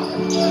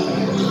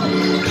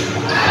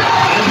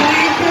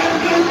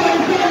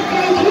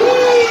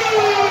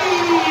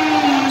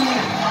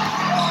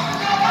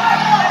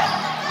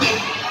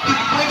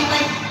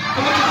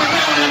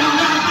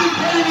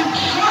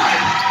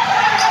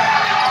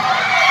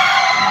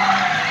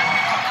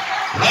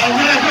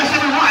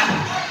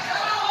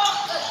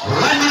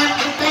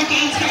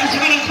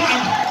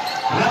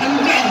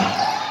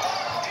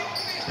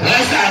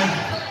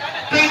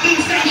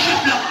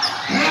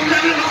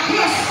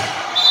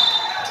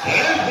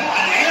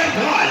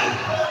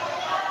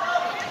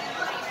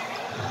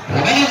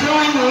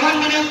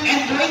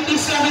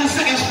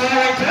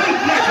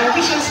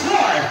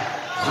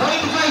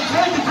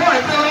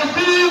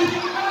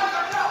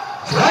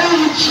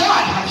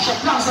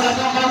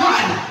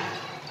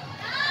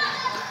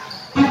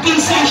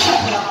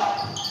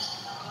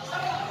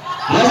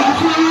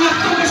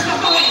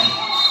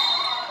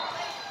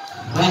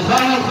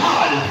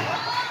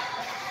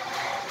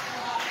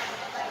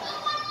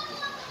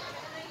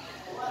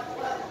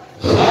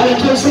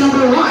 Jersey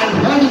number 1,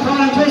 holding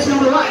foul on jersey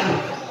number 1.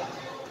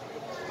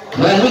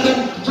 Well, we get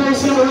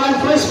jersey number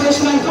 1, first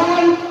personal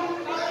foul.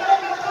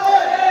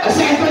 A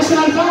second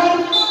personal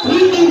foul,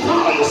 3 team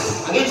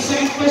fouls. Against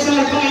second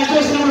personal foul on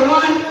jersey number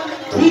 1,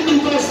 3 team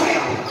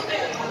personal.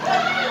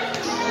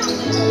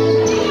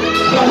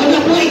 So, hold the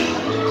point.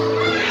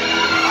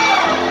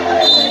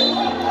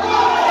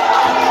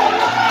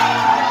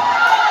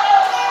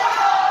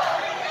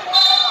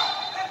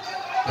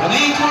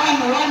 Remaining time,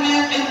 1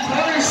 minute and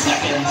 4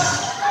 seconds.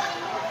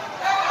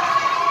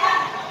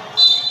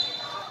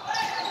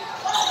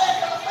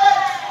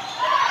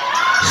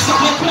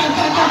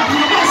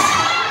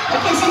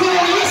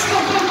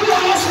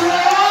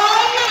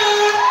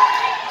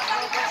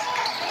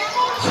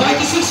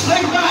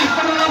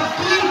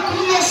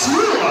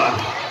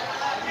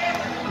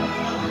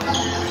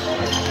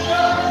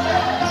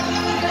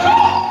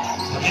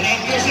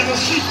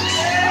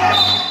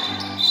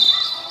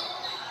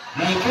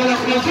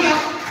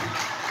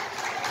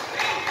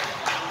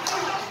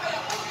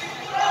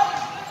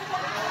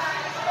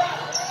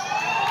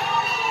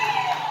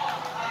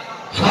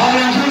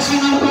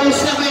 Number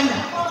 7,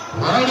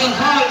 riding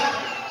high.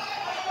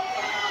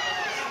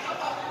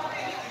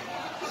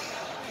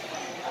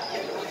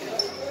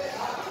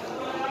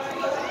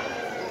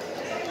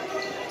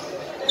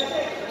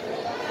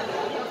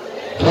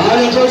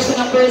 Jersey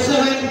number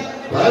 7,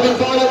 riding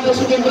foul of the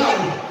second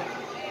one.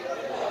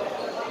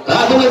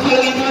 Bago may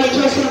foul again,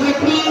 jersey number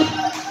 3.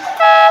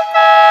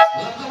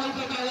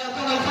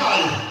 Welcome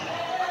foul.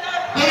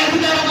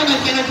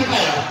 Penalty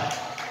tayo.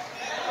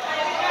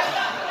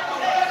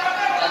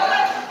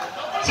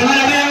 Sa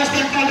Malaberas,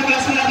 tempo de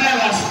clase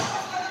Malaberas.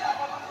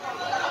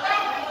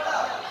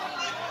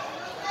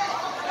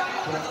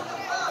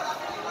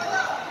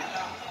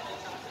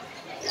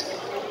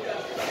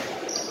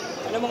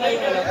 Ano mga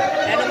ito?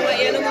 Ano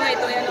mga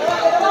ito?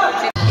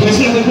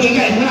 Jersey number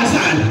 3,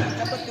 nasaan?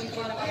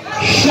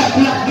 Shot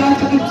knock down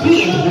to the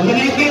field.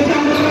 Magandang get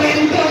from the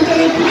line down to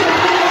the field.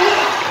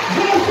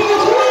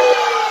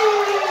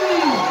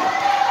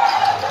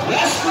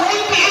 Last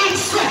 28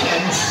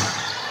 seconds.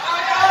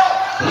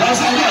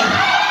 Last again.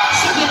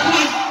 Second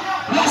point.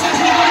 Last as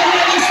we go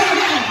to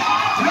second.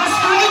 Last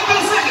 20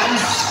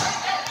 seconds.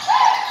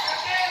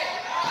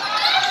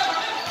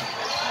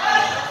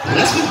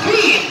 Last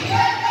 15.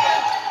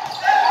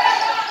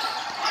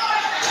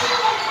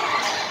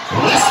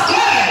 Last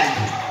 10.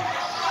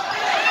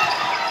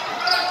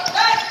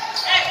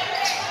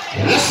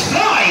 Last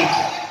 5.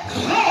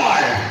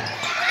 4.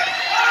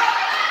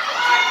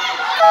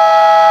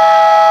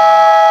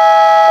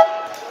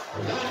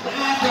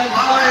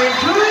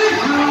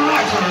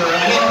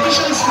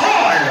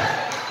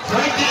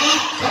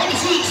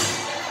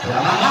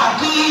 Lamang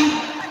team,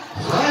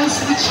 Paully's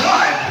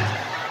Lechon.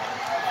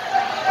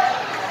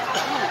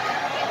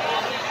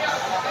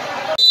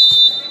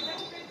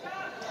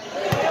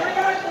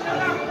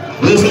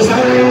 This is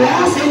our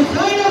last and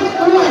final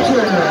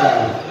quarter.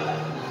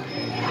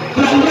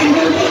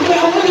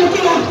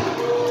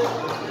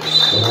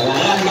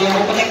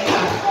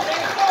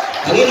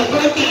 Again,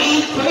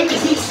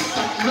 38-36.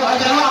 Tatlo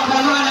ang dalawa ang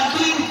palawan ng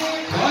team,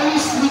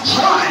 Paully's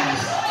Lechon.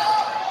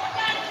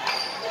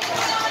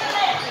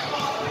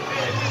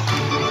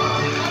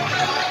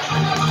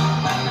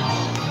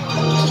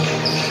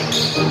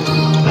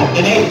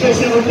 And then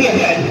jersey number 3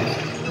 again.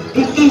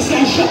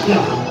 15-second shot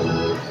now.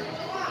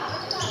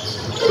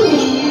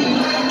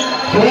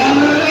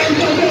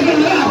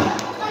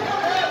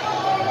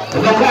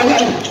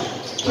 Bagbakan.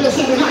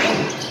 Jersey number 9.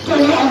 Turn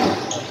around.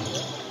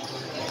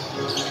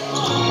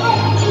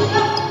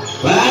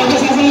 Bago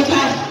sa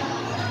salita.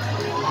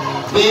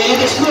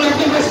 Pinag-explore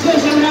the best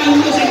jersey number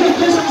 9. Yes, I good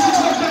jersey number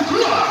 6 of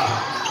Control.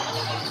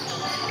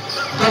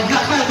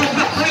 Bagbakan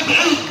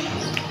 38.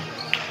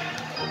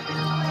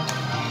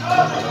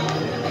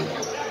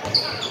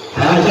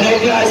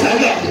 Guys,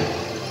 again.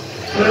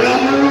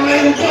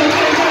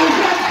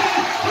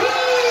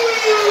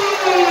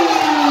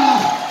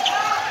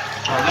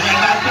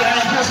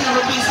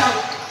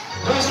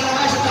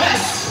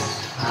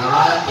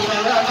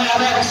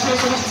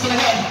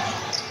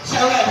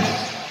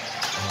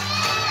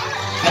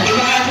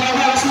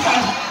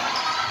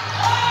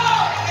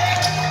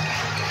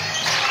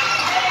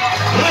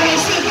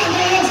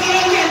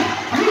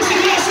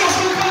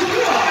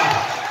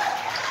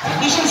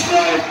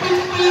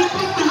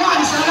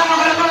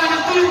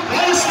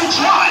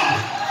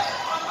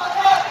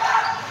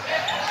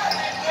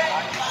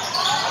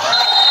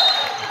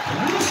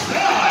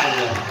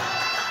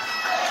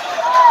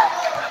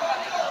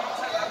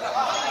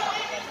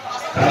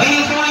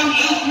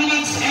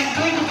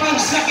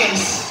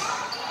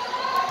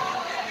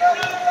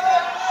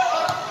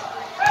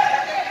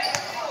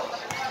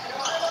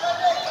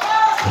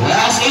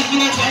 Last 8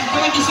 minutes and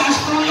 20 seconds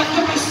for the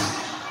Clippers.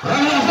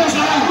 Running the first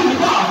round with the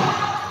ball.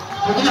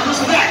 Putting up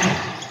the back.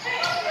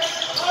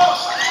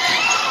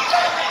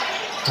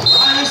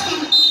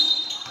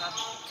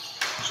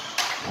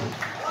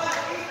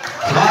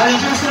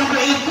 Calling just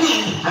number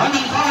 18.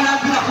 Running foul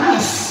out to the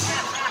Cruz.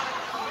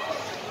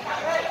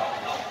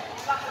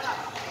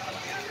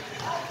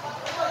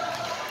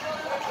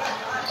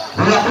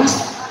 Cruz.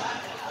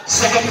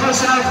 Second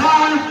personal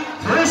foul.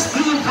 First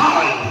team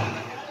foul.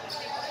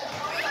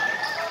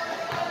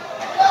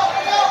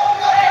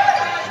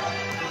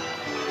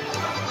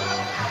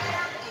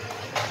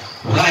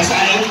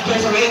 Side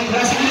gets away,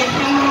 pressing it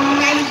from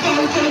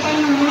Rento to the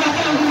foul.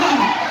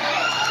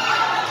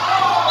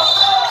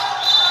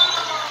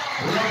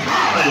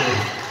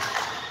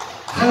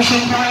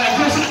 Pushing foul,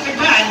 aggressive at the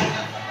ground.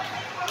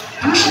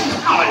 Pushing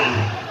foul.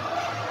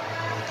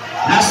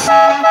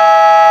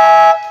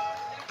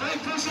 Third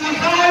personal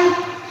foul.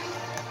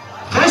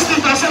 First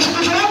team possession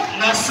to shot.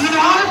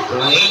 Nasino.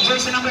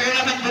 Jersey number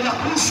 11, De La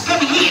Cruz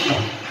coming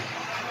in.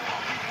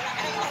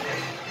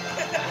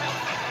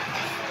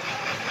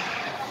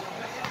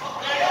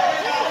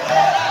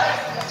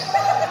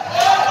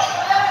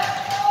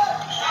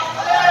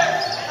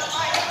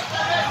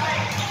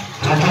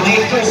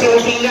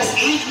 Serving last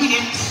 8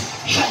 minutes.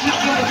 Shot knock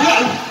from the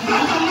ground.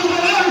 Not on the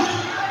ground.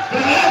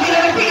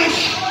 They're finish.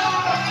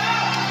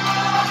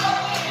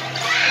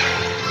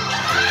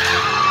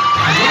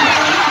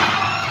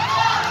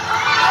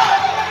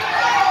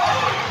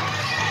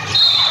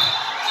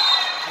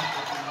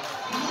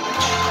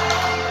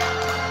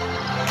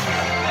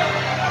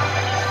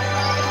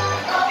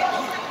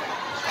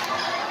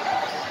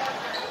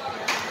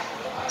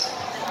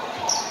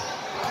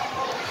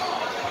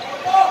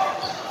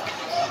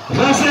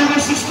 Verse number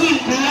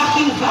 16,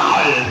 blocking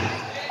foul.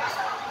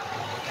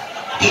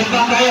 Team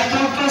Bakbakan,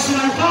 third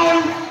personal foul,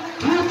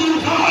 2 team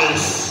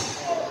fouls.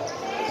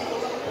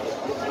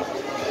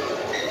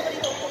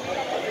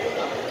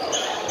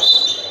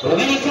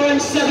 Remaining time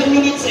 7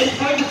 minutes and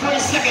 44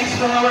 seconds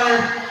for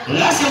our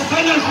last and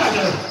final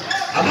quarter.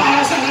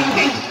 Abang sa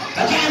hangin,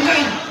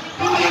 again,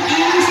 pumalik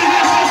easy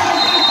versus the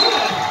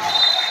foul.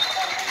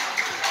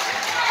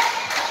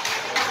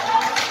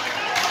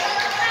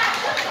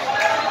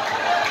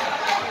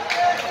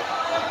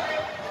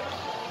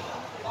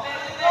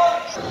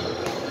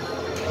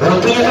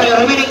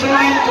 Remaining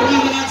time 3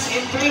 minutes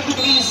and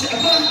 33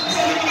 seconds.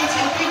 7 minutes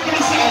and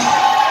 33 seconds.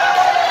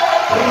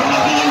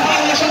 Rugging in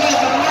violation of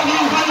the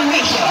rugging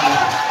violation.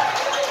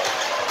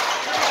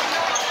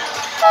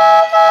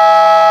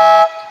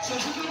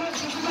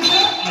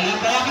 Substitution.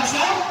 Malapalakas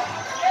sa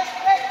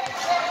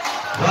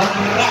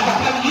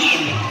Bakbakan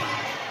in.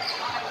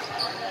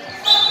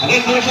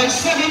 Again, there's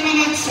 7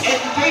 minutes and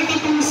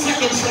 32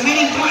 seconds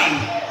remaining time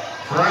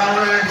for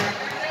our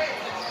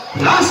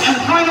last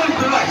and final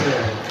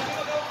quarter.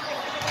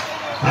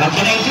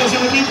 Can I just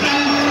leave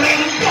from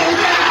Rento?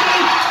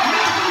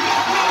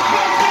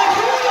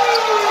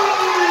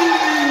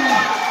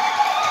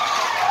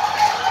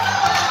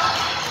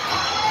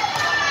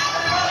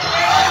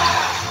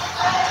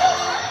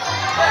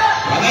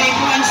 Remaining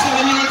time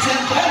 7 minutes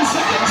and 10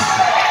 seconds.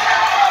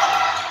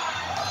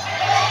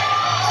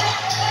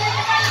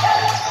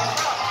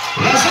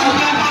 Let's go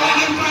back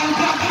again from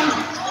Bakbakan.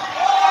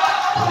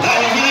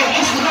 Here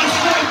is the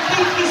score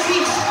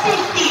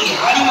 56-50.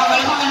 Running over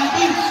the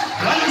team.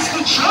 Paully'S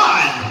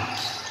Lechon.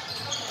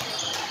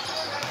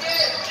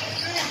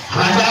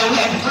 Magandang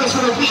and first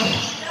repeat.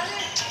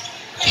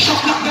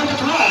 Shot clock down to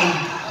 12.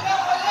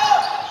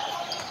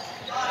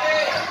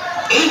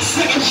 8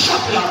 seconds shot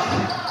clock.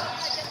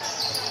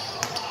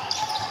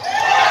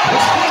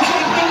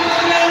 Responsible from the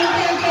line.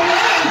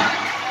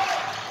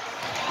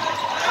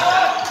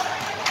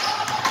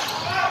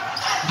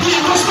 Di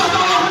gusto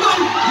ito ang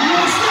man.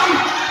 Yes lang.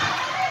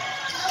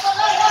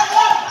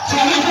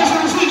 Second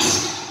person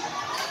 6.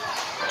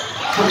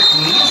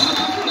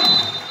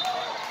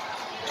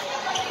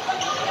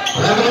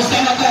 Referee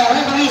stand up there,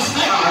 referee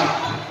stand up.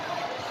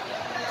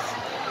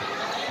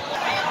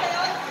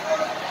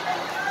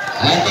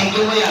 Thank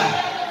you, Kuya.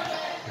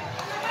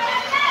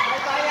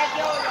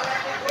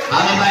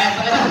 May bayad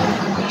pa lang.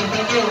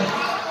 Thank you.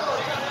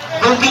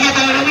 Continue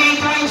to remain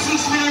time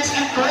 6 minutes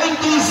and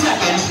 20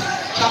 seconds.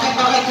 Shot and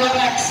ball at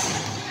Rex.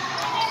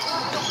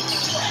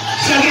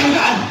 Second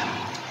gun.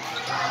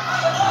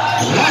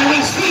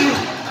 Running steal.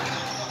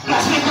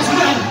 Last make us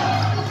run.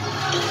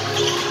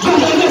 Go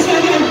to the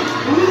second.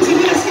 Losing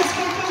this.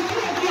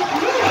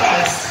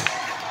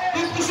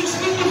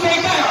 56-55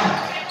 tayo.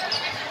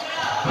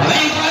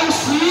 Remaining time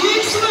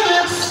 6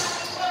 minutes.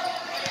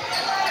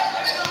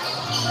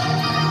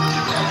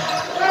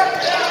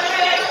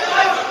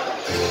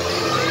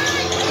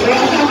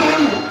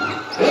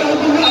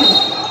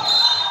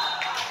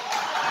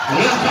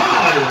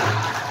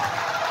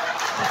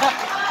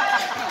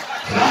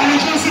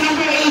 Jersey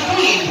number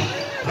 18.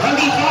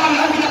 Running foul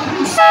out to the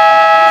Cruz.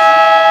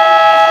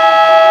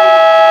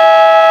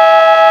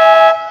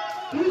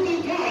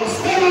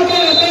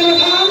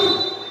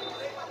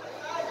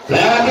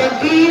 Player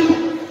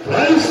 13,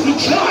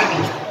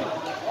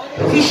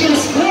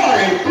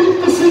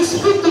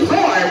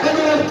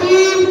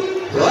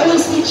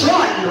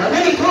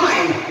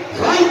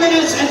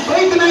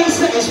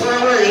 seconds for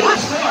our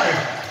last score.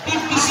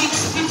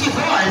 56-54.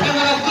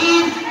 Magandang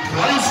team.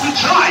 Paully's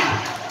Lechon.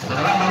 Ito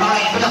naman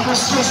babae. Ito na po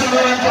sa Lechon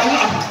po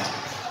ayun.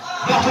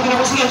 Back to the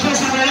number 6,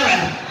 jersey number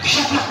 11.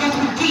 Shot clock na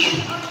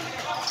 15.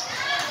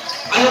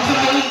 Ayaw po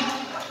ay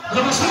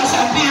lumos na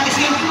sa atin. Kasi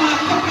yung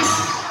pulang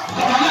purpose.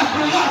 Kabalang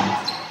po yan.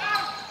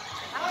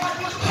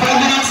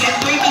 5 minutes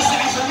and 20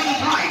 seconds remaining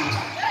time.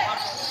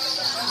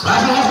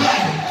 Bago na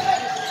yan.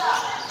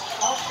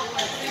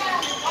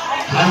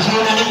 Hanjo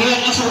na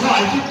nagbilang isang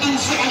ball. 15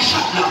 seconds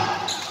shot clock.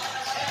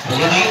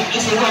 Ayan na yung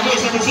isang ball.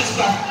 Jersey number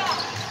 6 pa.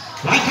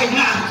 Right hand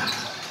na.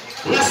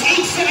 Last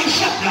 8 seconds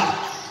shot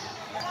clock.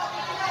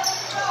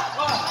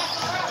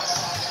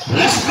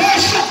 Last 4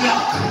 shot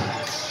clock.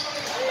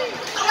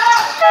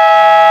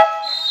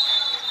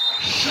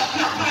 Shot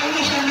clock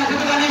violation.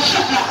 Nagbabaga ng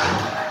shot clock.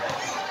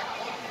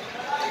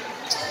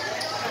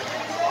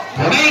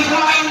 Remaining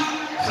time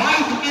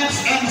 5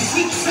 minutes and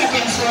 6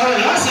 seconds for our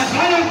last and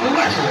final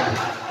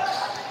quarter.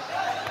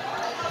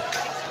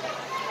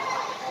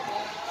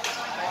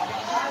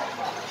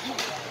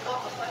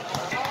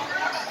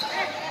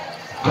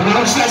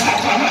 Kumulong siya sa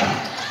kanan.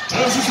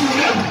 Ayun si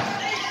Suyan.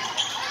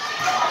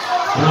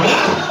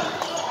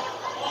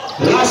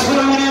 Last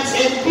 4 minutes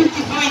and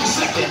 55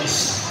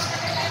 seconds.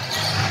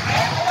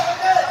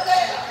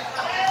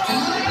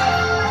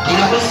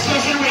 Kinapos siya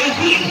sa number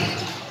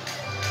 18.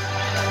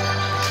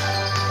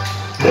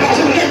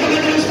 Last minute,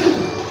 Magandang Stu.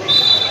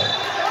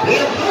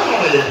 Real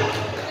foul.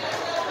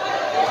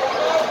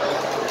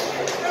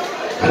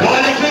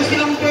 Wala jersey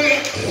number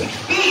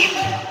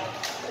 16.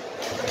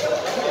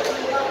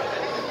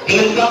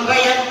 Team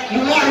Bakbakan,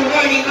 you are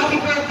warning happy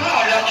for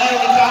foul.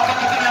 Ang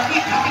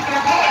magkakatanapit, happy for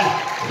foul.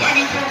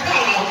 Warning for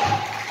foul.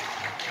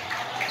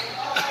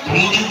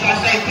 Reading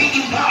fast like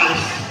reading fouls.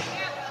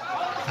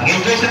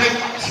 Again, jersey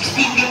number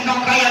 16, Team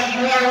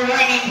Bakbakan, you are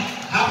warning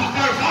happy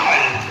for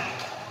foul.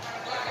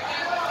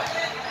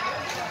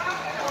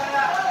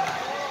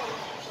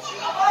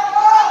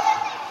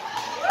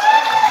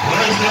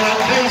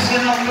 Jersey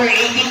number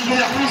 18, De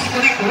La Cruz,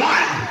 connect 1.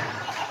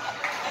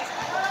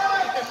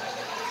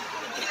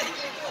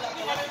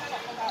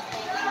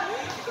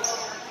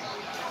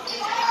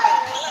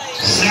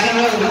 Second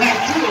row,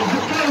 connect 2.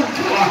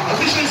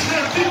 Official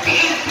score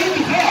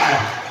 58-54.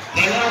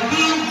 They will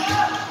be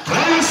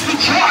Paully's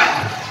Lechon.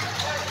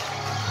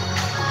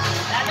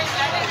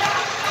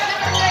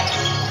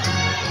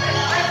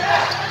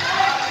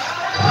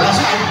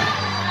 Razan.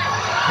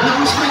 De La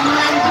Cruz, connect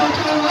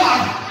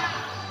 1.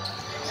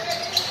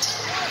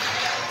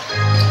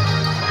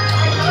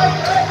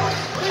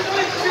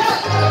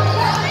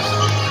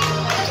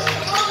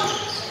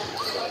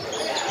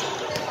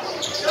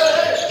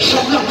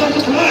 Shot clock down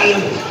to 12.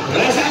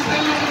 Razan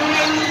down to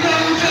 12.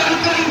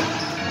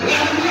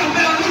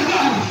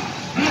 Down.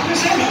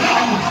 Represent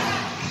down.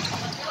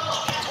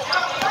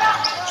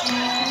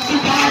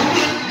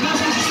 Ibahin.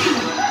 Nasa 16.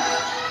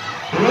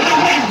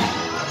 Razan.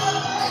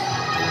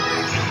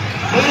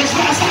 Where's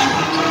Razan?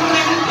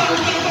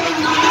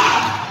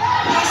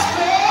 Last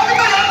 4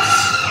 minutes.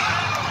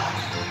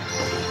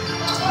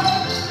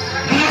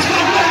 That's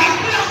what we're in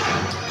block.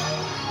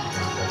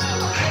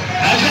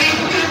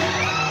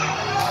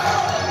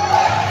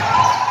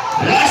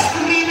 Last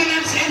 3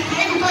 minutes and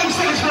 25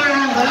 seconds for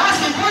the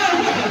last and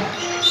final quarter.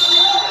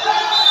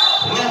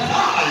 We'll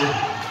foul.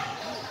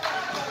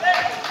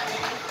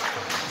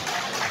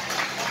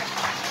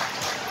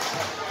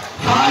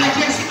 Foul at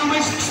jersey number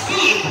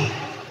 16.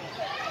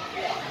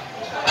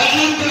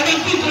 Ay,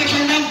 19,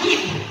 direction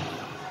 19.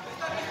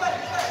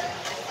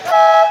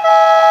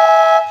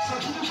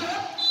 Substitution.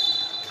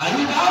 Are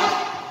you down?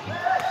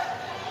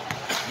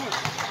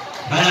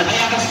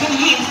 Malatayakas ka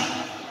hit.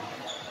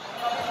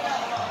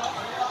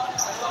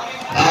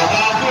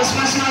 About first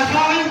personal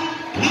foul,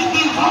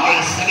 18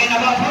 fouls. Again,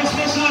 about first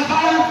personal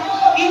foul,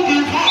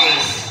 18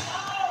 fouls.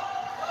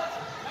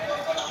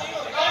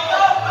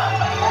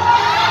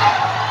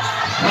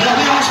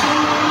 Malatayakas ka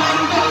hit.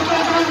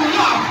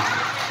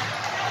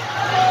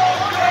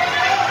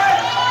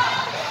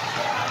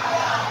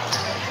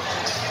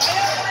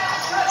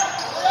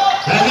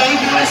 Lagay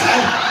ka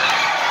Razan.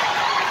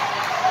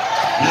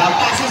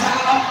 Napasa sa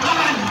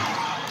kampaman.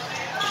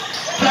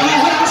 Lagay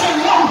ka Razan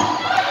mo.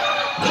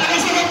 Lagay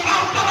sa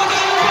kampaman.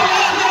 Lagay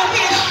sa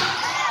kampaman.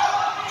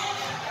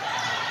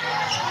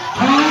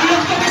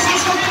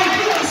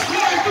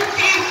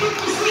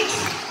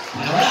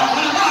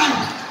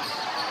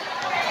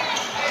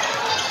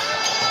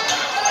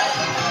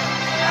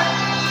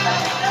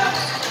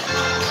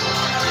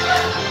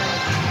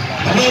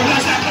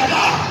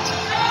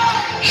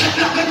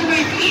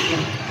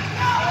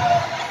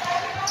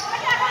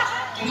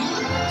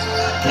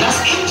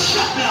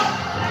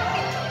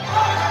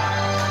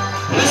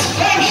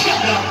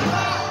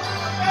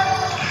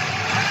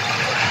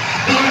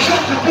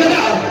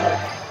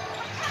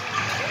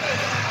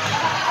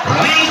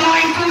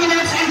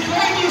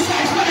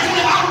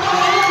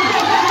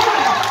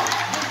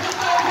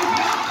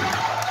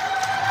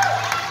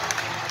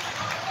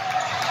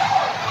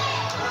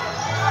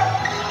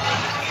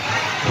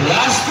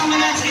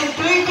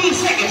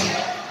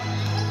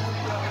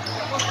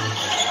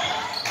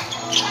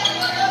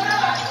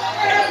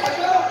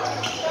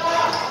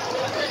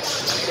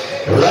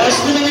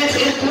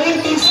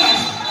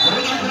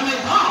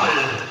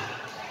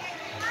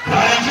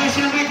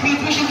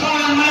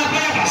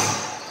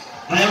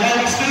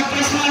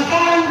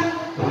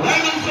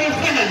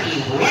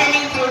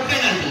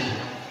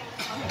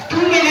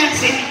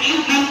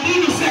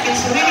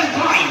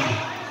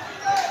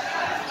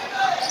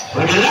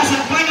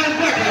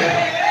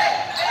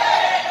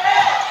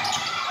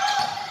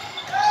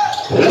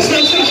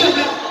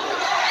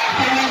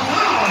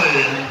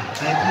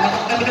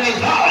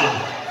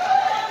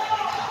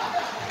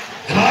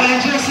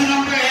 Para jersey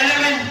number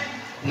 11,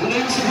 Lugay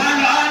sa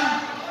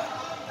handaan,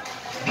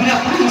 De La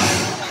Cruz.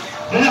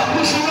 De La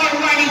Cruz award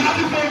riding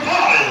happy for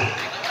ball.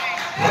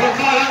 For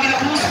ball ang De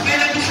La Cruz,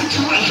 penalty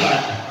situation.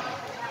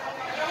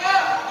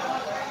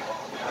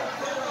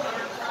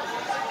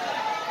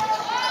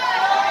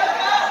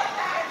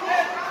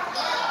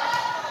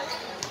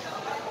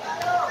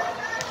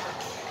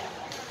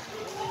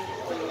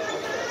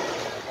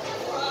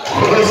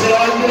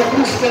 De La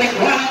Cruz, correct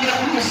one De La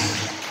Cruz.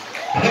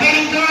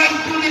 Remaining time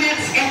 2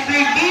 minutes and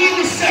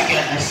 13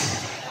 seconds.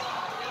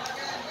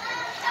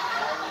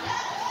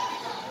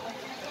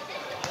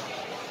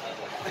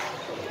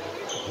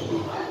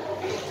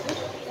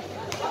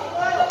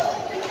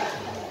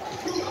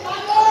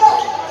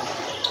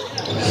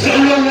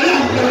 Solo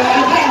lang,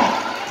 Paulawwan.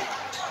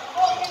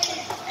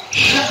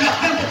 Shot clock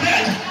ng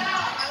Japan.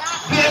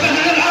 Beba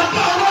na lang ang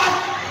Paulawwan.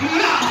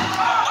 Lang.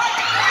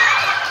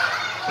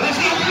 Let's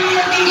get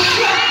through the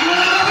shot.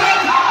 Paulawwan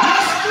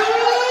has 2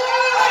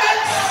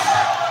 minutes.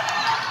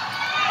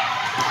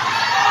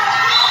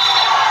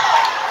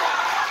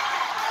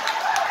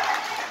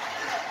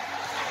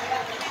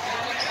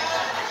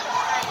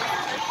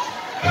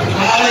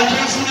 Foul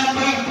jersey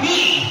number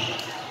 3.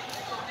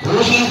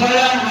 Pushing for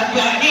lang,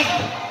 Magandang.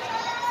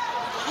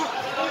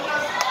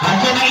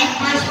 Magandang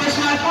first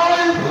personal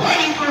foul,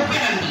 warning for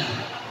penalty.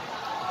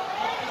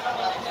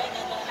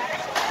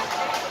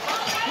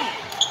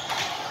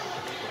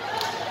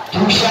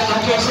 Two shot on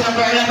jersey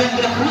number 11,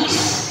 De La Cruz.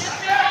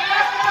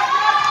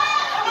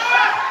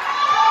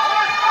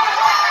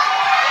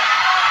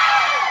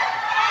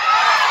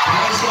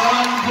 First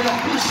one, De La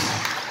Cruz.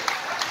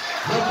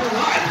 Number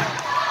 1.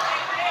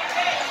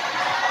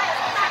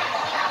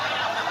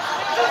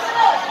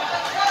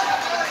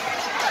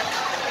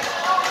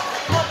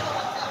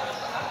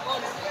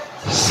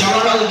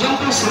 Several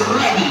jumpers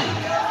ready.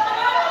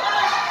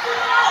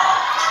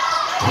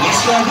 Yes,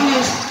 one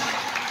is.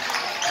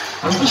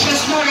 Official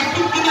score at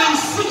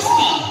 59-60.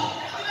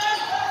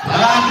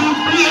 Palaging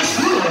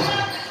PSU.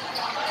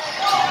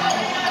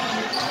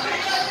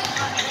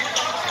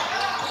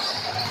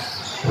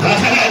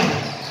 Rafael.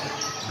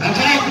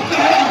 Rafael,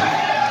 Rafael.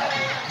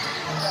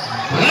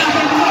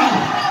 Rafael.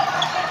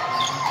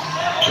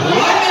 1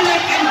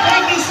 minute and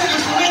 30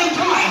 seconds remaining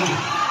time.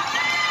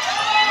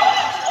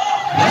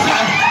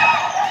 Rafael.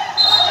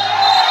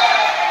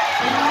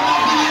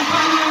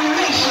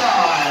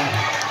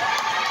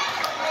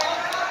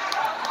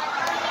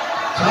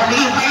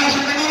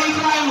 Remaining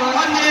time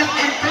 1 minute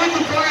and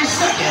 34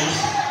 seconds.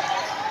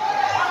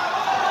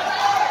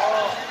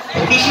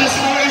 Official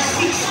score is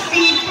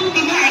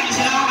 60-59.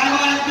 Isa lang ang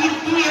kalawa ng Team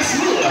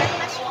PSU.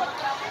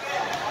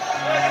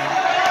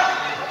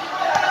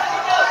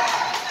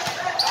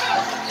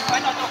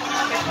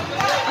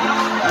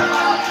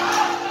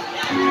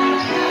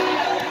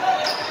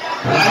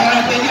 Wala na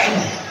natin.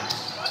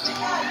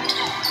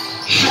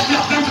 Shot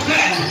clock ng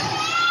Japan.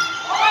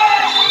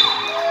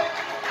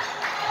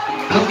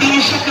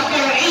 Continuous shot clock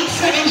for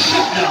 8-second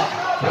shot clock.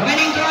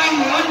 Remaining time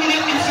 1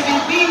 minute and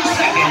 17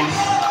 seconds.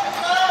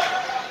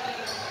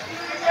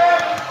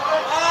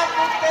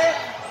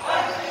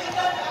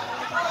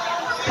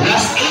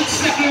 Last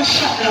 8-second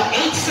shot clock.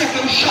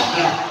 8-second shot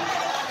clock.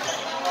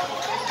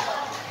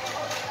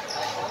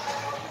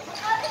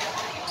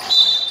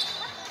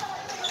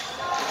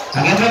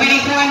 Again,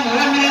 remaining time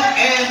 1 minute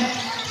and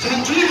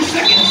 17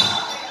 seconds.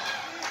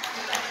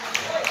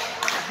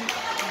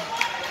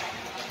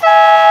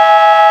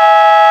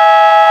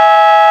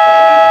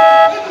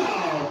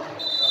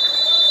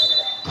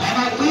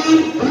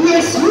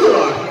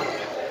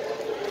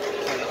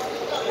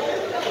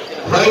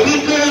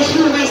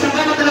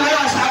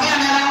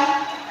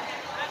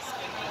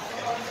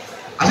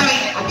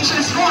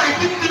 Official score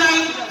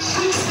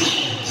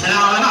 59-60.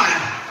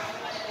 Salamat.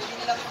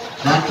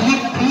 Natin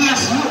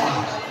PSU.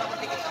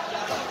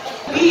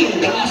 Team,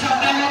 nag-isang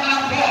tanong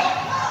lang po.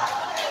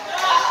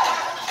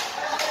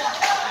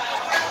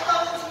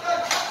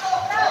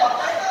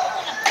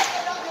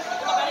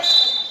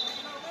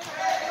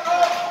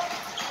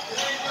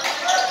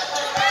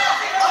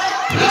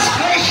 Last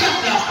first shot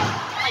clock.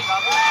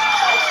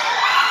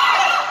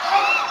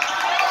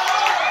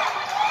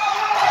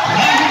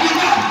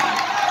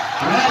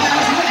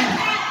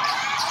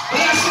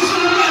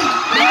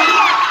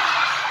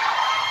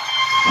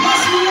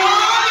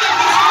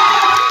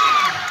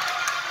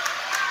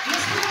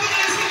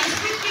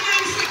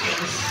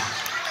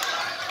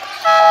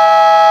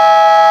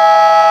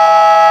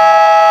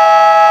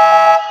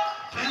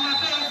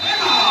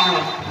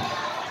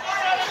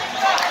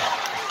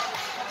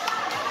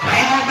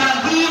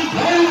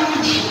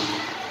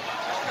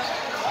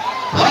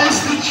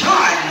 Paully's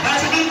Lechon.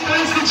 That's a team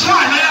Paully's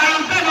Lechon.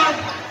 Maraming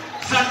penalty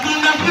sa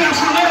team ng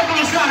PSU. Meron po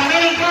isa.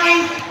 Remaining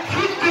time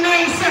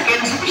 59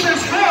 seconds. Official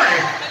score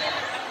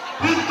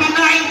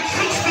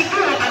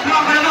 59-62. Tatlo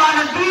ang kalamaan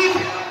ng team.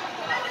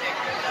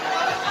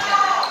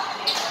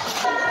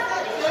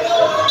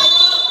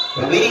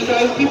 Remaining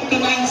time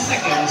 59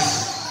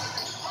 seconds.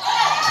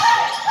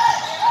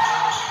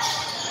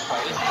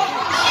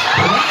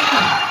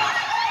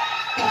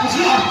 Tapos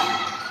yun.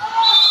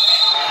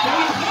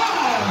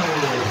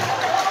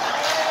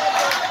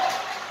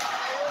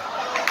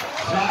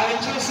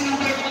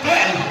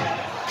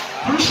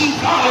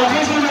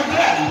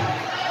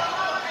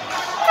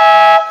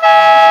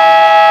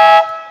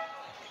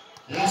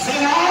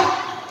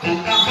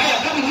 Tingnan kaya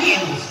coming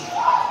in.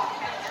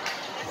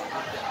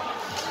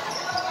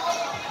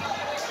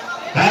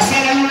 Kasi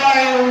na you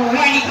are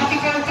running looking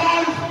for a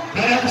foul,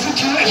 pero the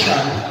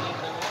situation.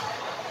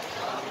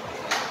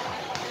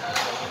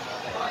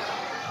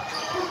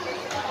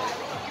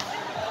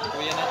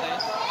 Kuya na tayo.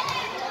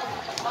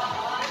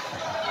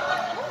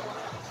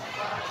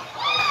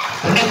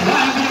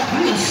 Nag-run to the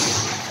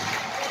police.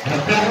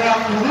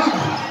 Nagkarang run.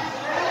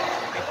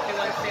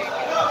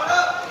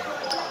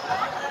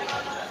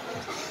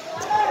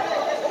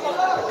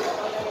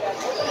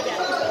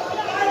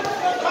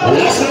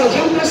 Lazaro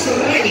Jonas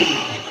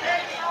ready.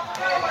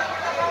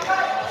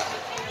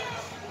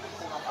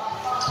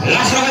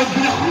 Lazaro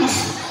Jonas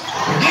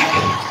neck.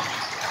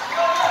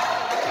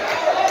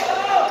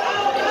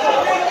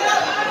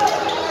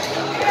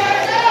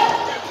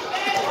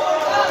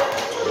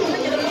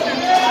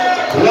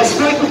 Let's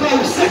break for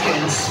 5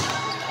 seconds.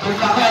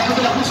 Magkakaya ko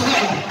pala puso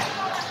ngayon.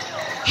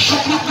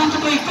 Shot clock down to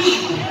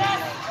 13.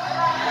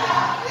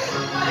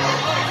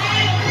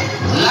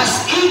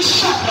 Last 8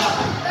 shot clock.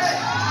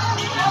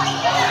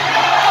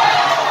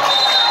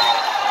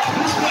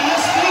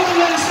 Let's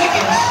 31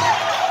 seconds.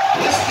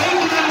 Let's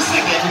 31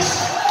 seconds.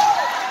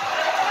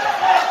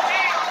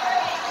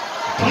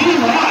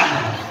 3-1.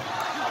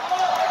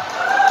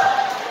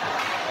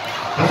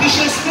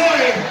 Official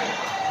score.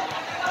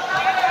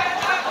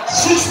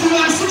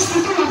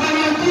 61-62 by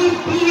your team,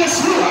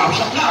 PSU.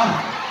 Shot down.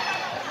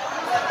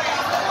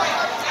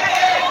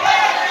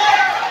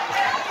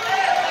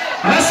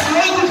 Less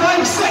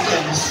 25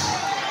 seconds.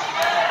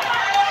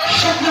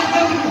 Shot clock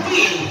down to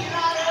 15.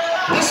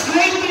 Less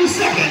 19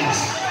 seconds.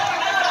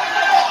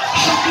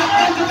 Shot clock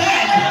down to 10.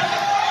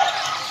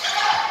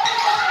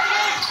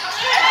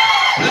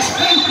 Less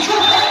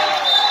 22.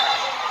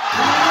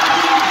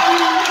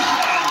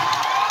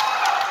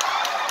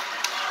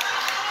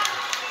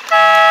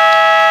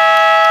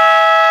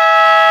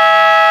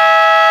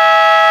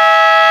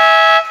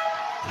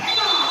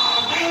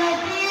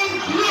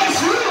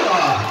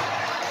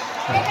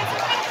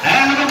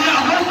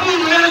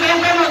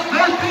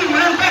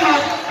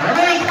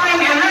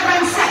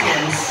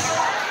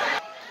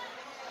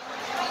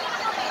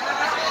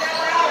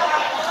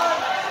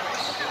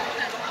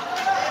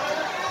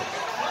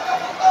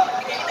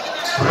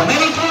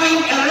 Remaining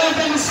time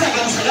 11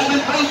 seconds, 11.3.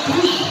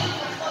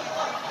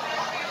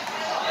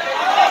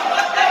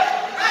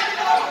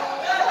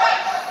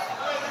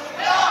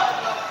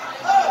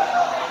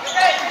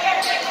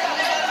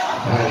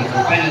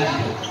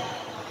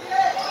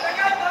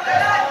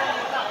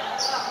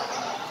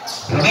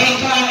 Remaining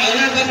time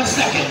 11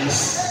 seconds.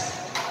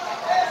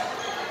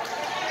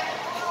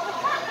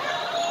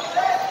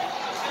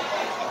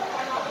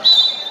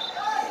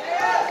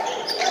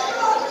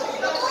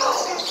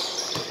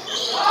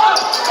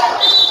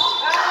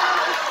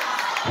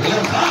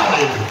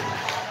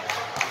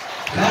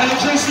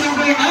 Jersey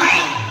number 9.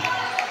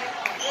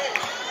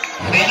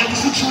 Penalty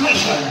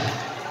situation.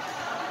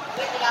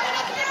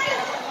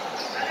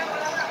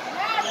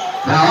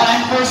 Now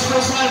on first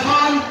personal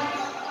foul.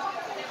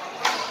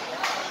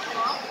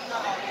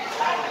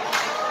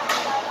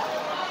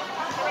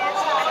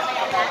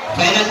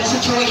 Penalty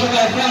situation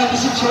by penalty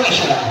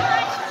situation.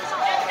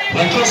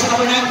 When jersey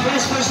number 9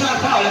 first personal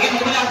foul. Again,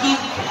 penalty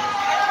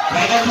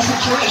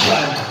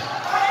situation.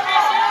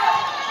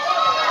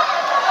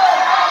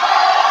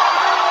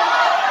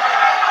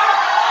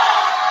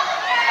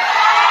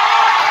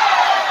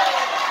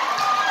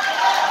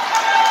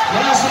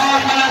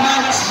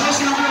 Malamang as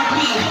jersey number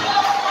 3.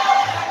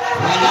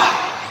 Wala.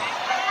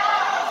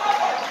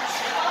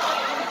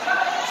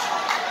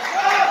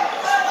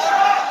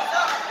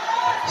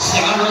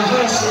 Second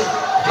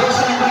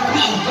jersey number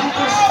 3.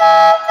 Jumpers.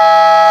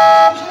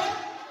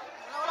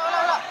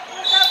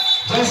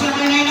 Jersey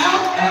number 9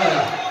 out.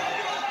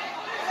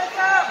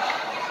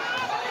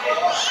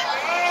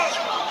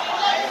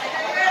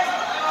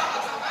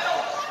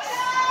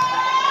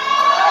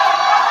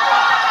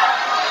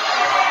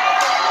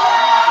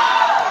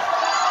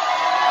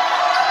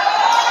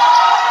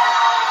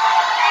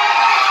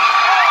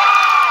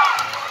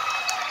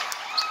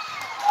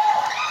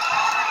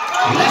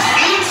 Less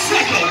 8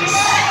 seconds.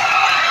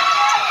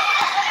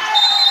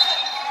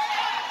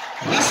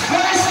 Less 4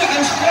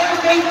 seconds.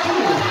 4.2.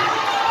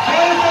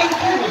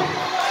 4.2.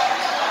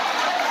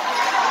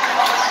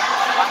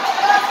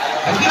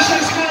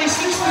 Additional score is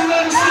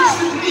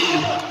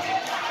 61-63.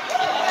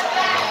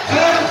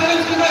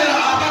 4.2 tayo.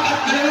 Apat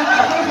at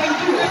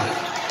 4.2.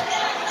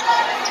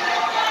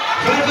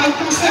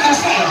 4.2 seconds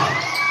tayo.